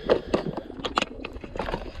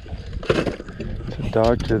to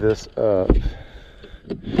doctor this up.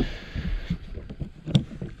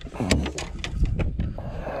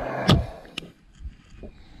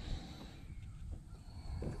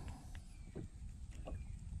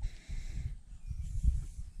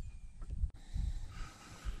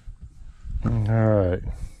 Alright.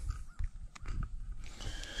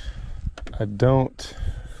 I don't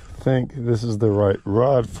think this is the right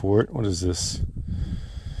rod for it. What is this?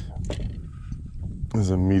 This is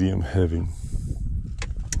a medium heavy.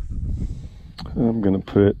 I'm gonna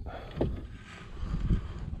put it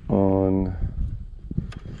on,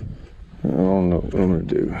 I don't know what I'm gonna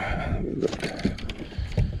do.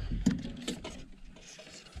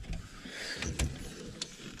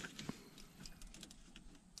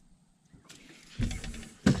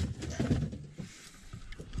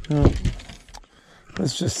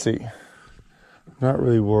 Let's just see. I'm not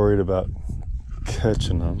really worried about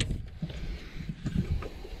catching them.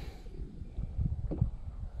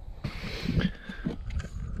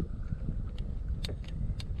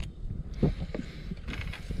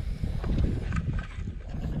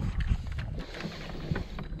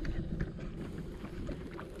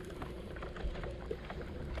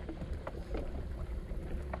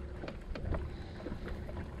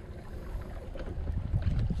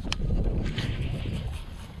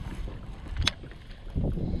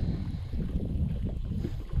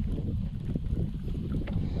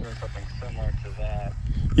 Something similar to that.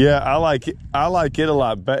 Yeah, I like it a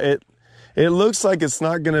lot, but it looks like it's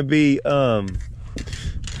not gonna be it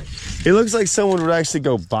looks like someone would actually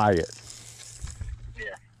go buy it.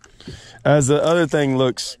 Yeah. As the other thing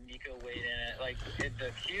looks. Nico weighed in it. Like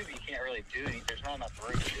the cube, you can't really do anything. There's not enough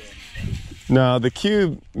room to do anything. No,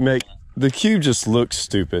 the cube just looks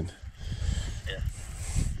stupid. Yeah.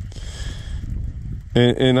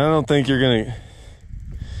 And I don't think you're gonna,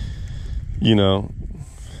 you know.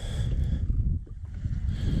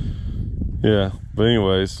 Yeah, but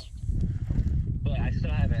anyways. But I still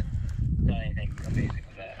haven't done anything amazing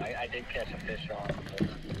with that. I did catch a fish on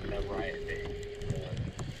the riot bait.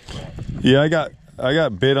 Yeah, I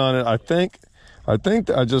got bit on it. I think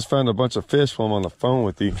I just found a bunch of fish while I'm on the phone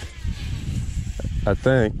with you. I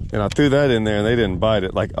think, and I threw that in there and they didn't bite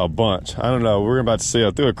it, like a bunch. I don't know. We're about to see. I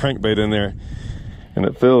threw a crankbait in there, and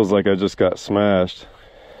it feels like I just got smashed.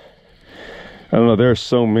 I don't know. There are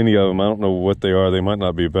so many of them. I don't know what they are. They might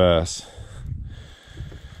not be bass.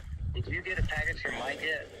 Did you get a package from Mike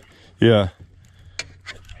yet? Yeah.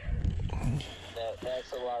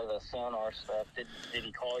 That's a lot of the sonar stuff. Did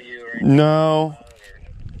he call you or anything? No.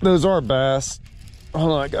 Those are bass.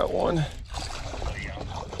 Hold on, I got one.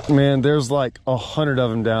 Man, there's like 100 of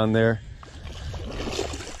them down there.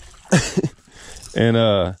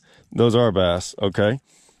 And those are bass, okay?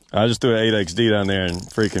 I just threw an 8XD down there and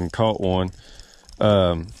freaking caught one.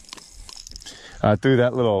 I threw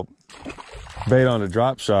that little bait on a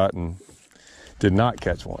drop shot and did not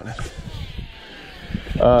catch one.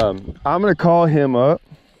 I'm gonna call him up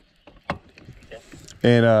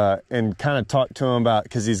and kind of talk to him about,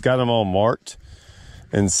 because he's got them all marked,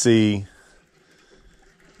 and see,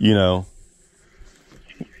 you know.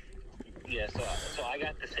 Yeah, so I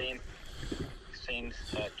got the same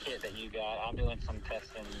kit that you got. I'm doing some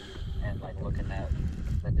testing and like looking at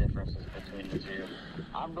the differences between the two.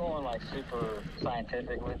 I'm going like super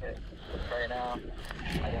scientific with it right now.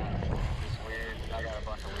 I got a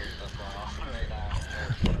bunch of weird stuff going on right now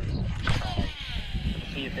as far as trying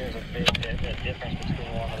to see if there's a big difference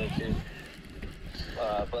between one of the two.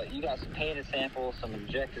 But you got some painted samples, some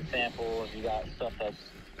injected samples. You got stuff that's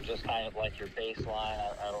just kind of like your baseline.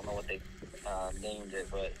 I don't know what they named it,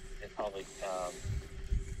 but it probably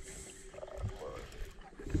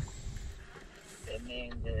they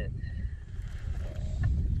named it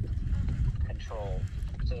control.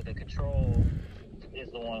 So the control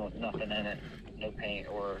is the one with nothing in it, no paint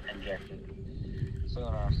or injected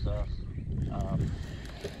sonar stuff.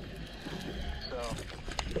 So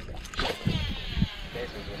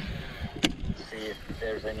basically just see if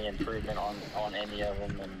there's any improvement on any of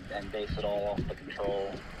them, and base it all off the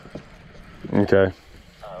control. Okay.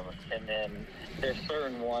 And then there's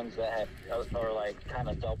certain ones that are like kind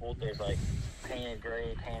of doubled. There's like painted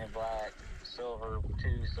gray, painted black, silver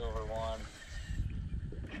 2, silver 1.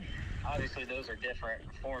 Obviously those are different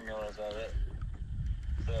formulas of it.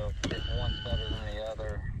 So if one's better than the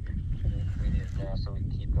other, we need to know so we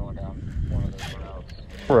can keep going down one of those routes.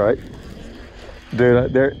 Right.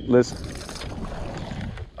 Dude, there, listen.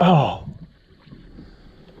 Oh.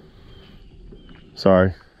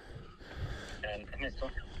 Sorry. And this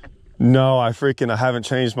one, No, I haven't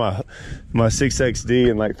changed my 6XD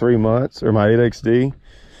in like 3 months, or my 8XD.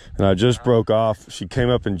 And I just broke off. She came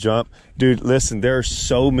up and jumped. Dude, listen, there are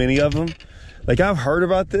so many of them. Like, I've heard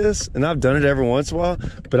about this and I've done it every once in a while,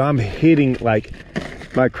 but I'm hitting like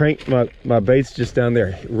my bait's just down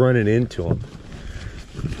there running into them.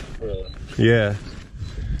 really. Yeah.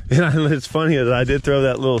 And it's funny that I did throw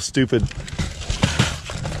that little stupid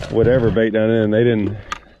whatever bait down in, and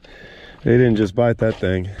they didn't just bite that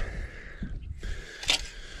thing.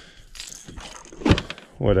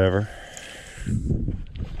 Whatever. I'm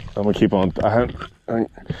gonna keep on.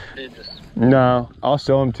 No, I'll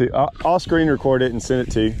show them to. I'll screen record it and send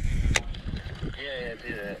it to you. Yeah,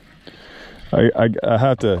 do that. I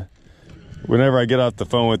have to. Whenever I get off the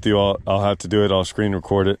phone with you, I'll have to do it. I'll screen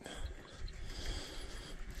record it.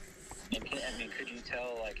 And could you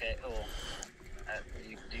tell, like, hey,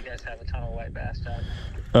 do you guys have a ton of white bass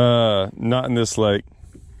down? Not in this lake.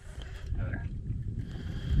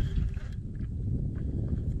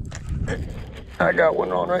 I got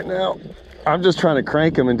one on right now. I'm just trying to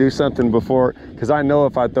crank them and do something before, because I know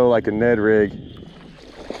if I throw like a Ned rig,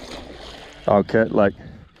 I'll catch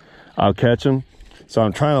them. So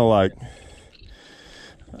I'm trying to, like,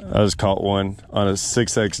 I just caught one on a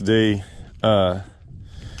 6XD.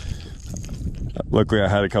 Luckily I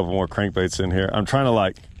had a couple more crankbaits in here. I'm trying to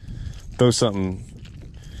like throw something,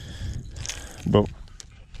 but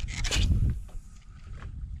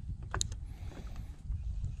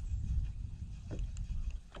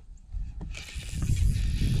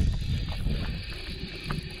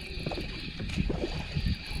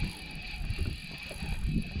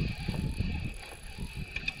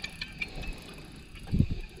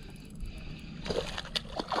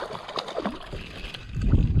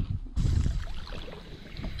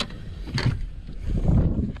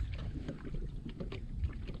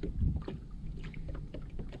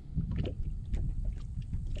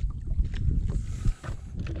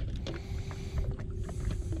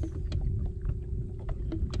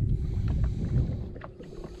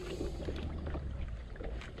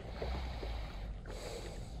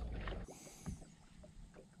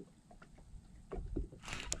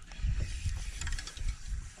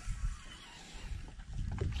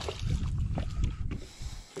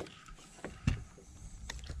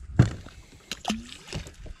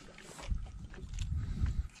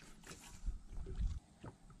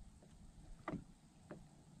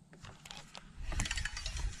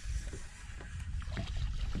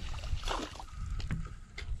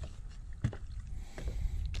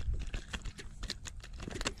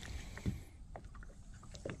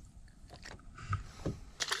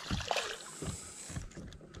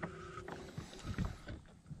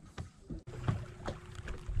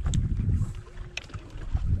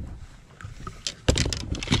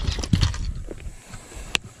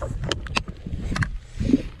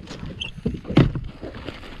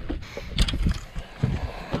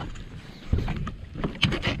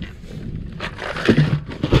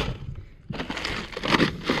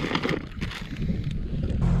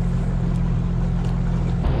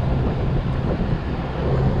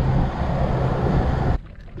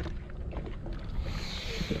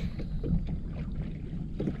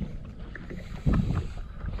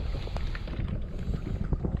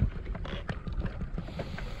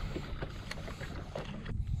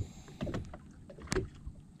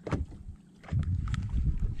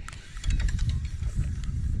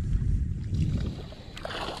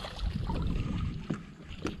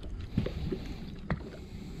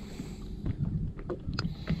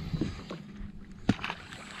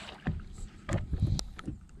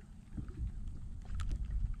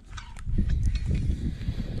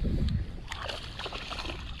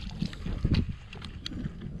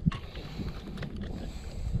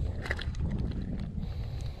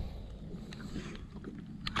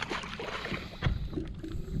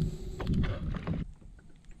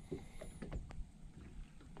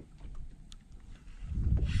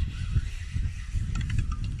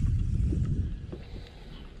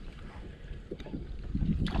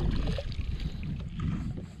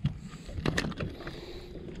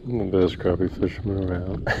I'm the best crappie fisherman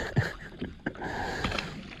around.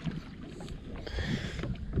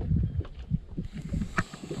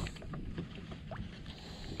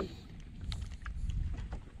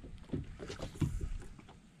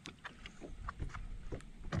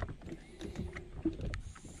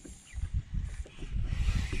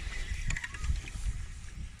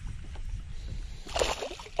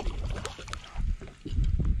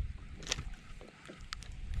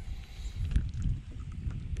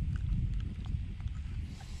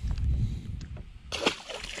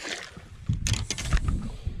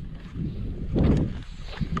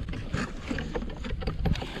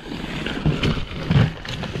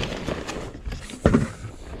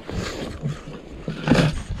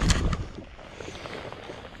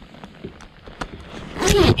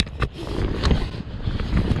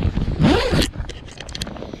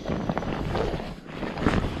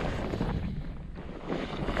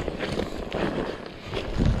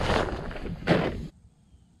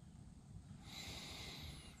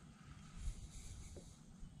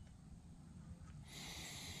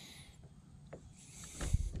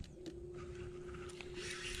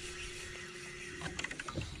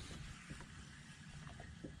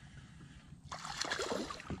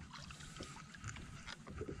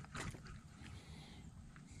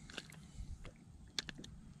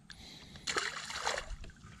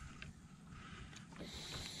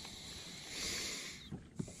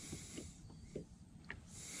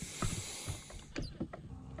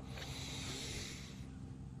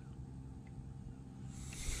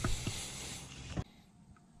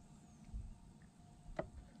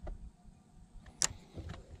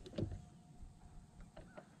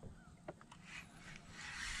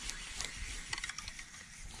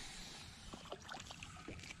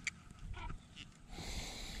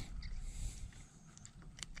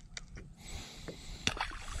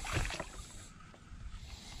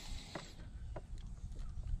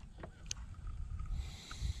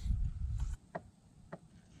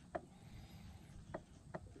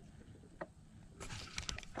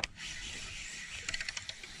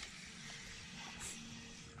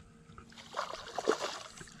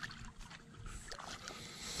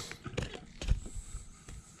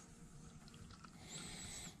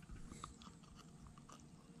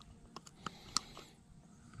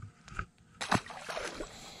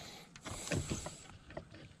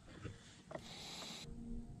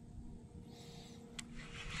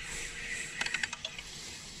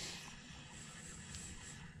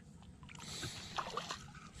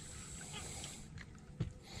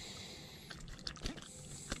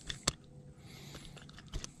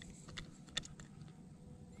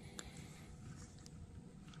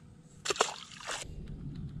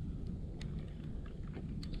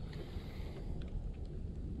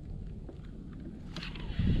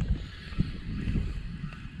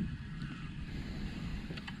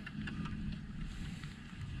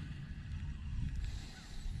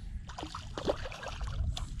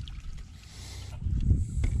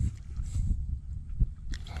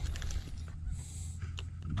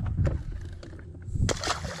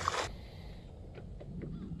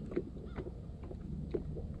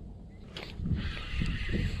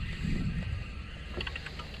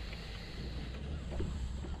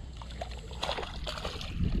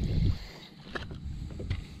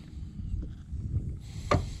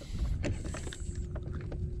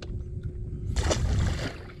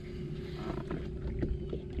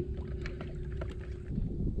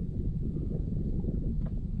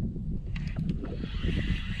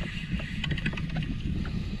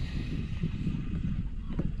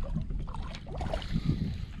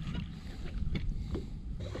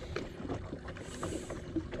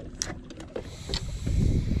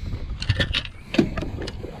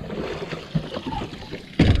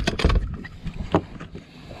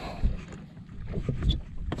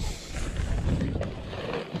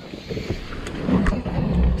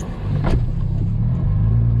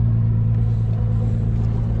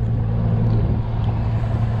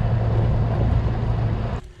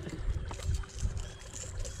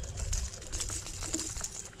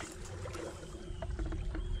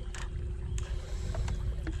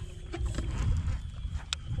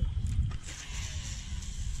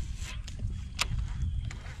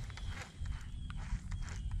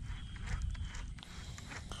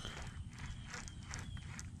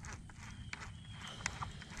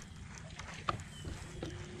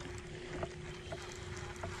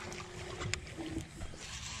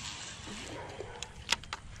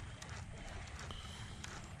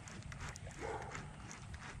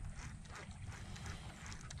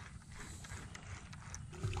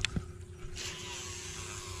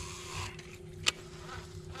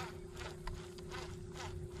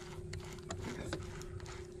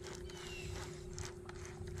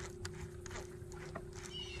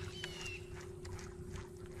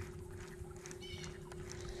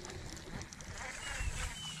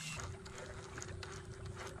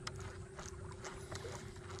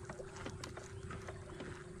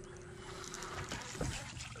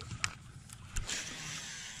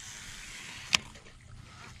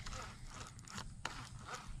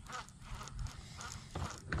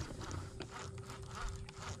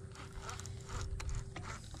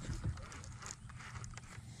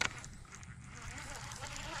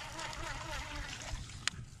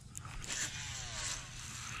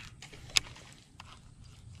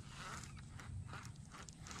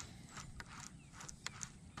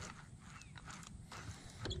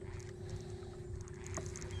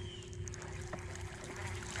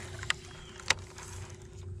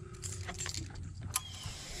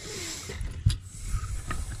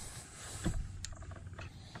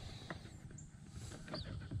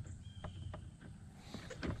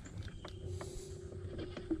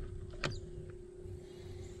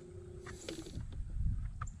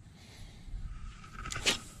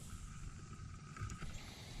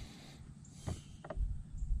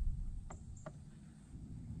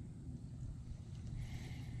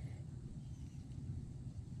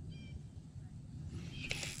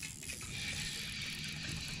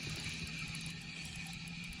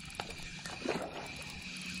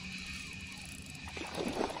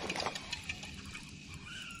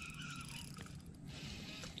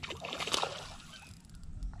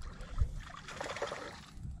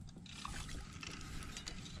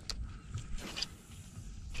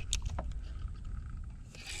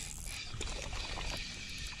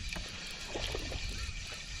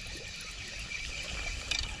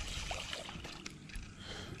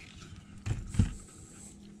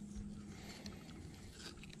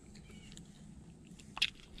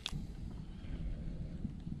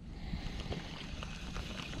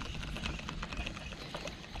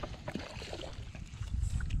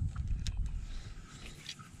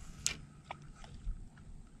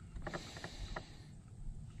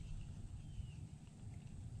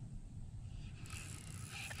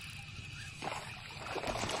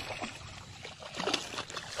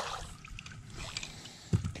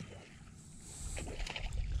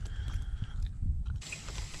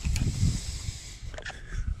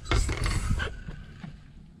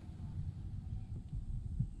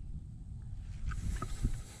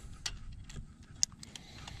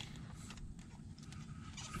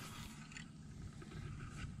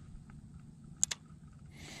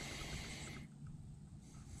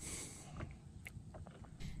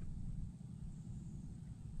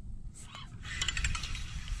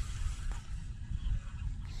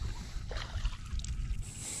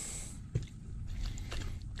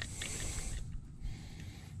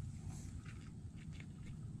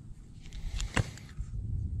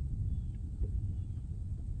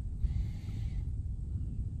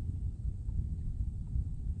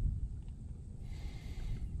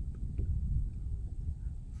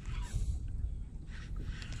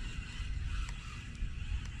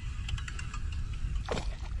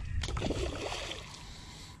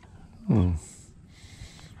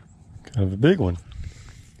 Have a big one.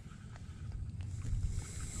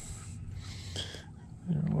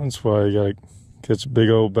 That's why you gotta catch a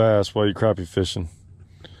big old bass while you're crappie fishing.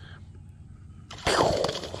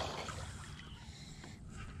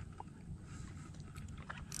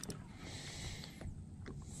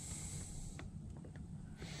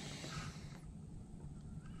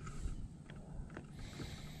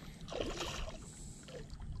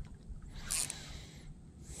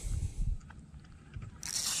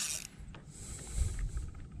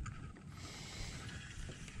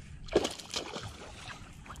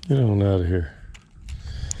 Get on out of here.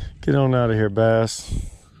 Get on out of here, bass.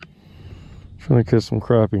 Trying to catch some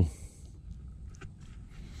crappie.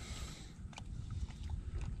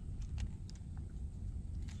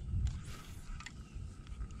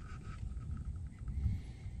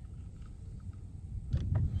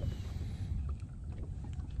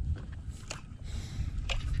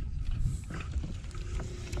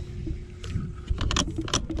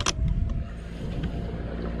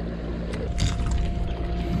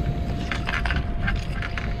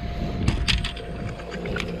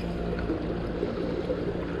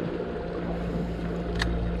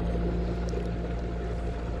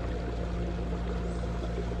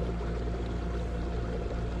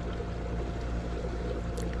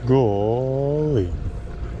 Golly.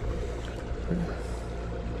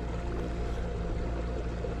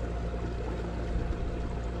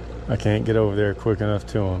 I can't get over there quick enough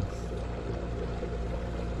to him.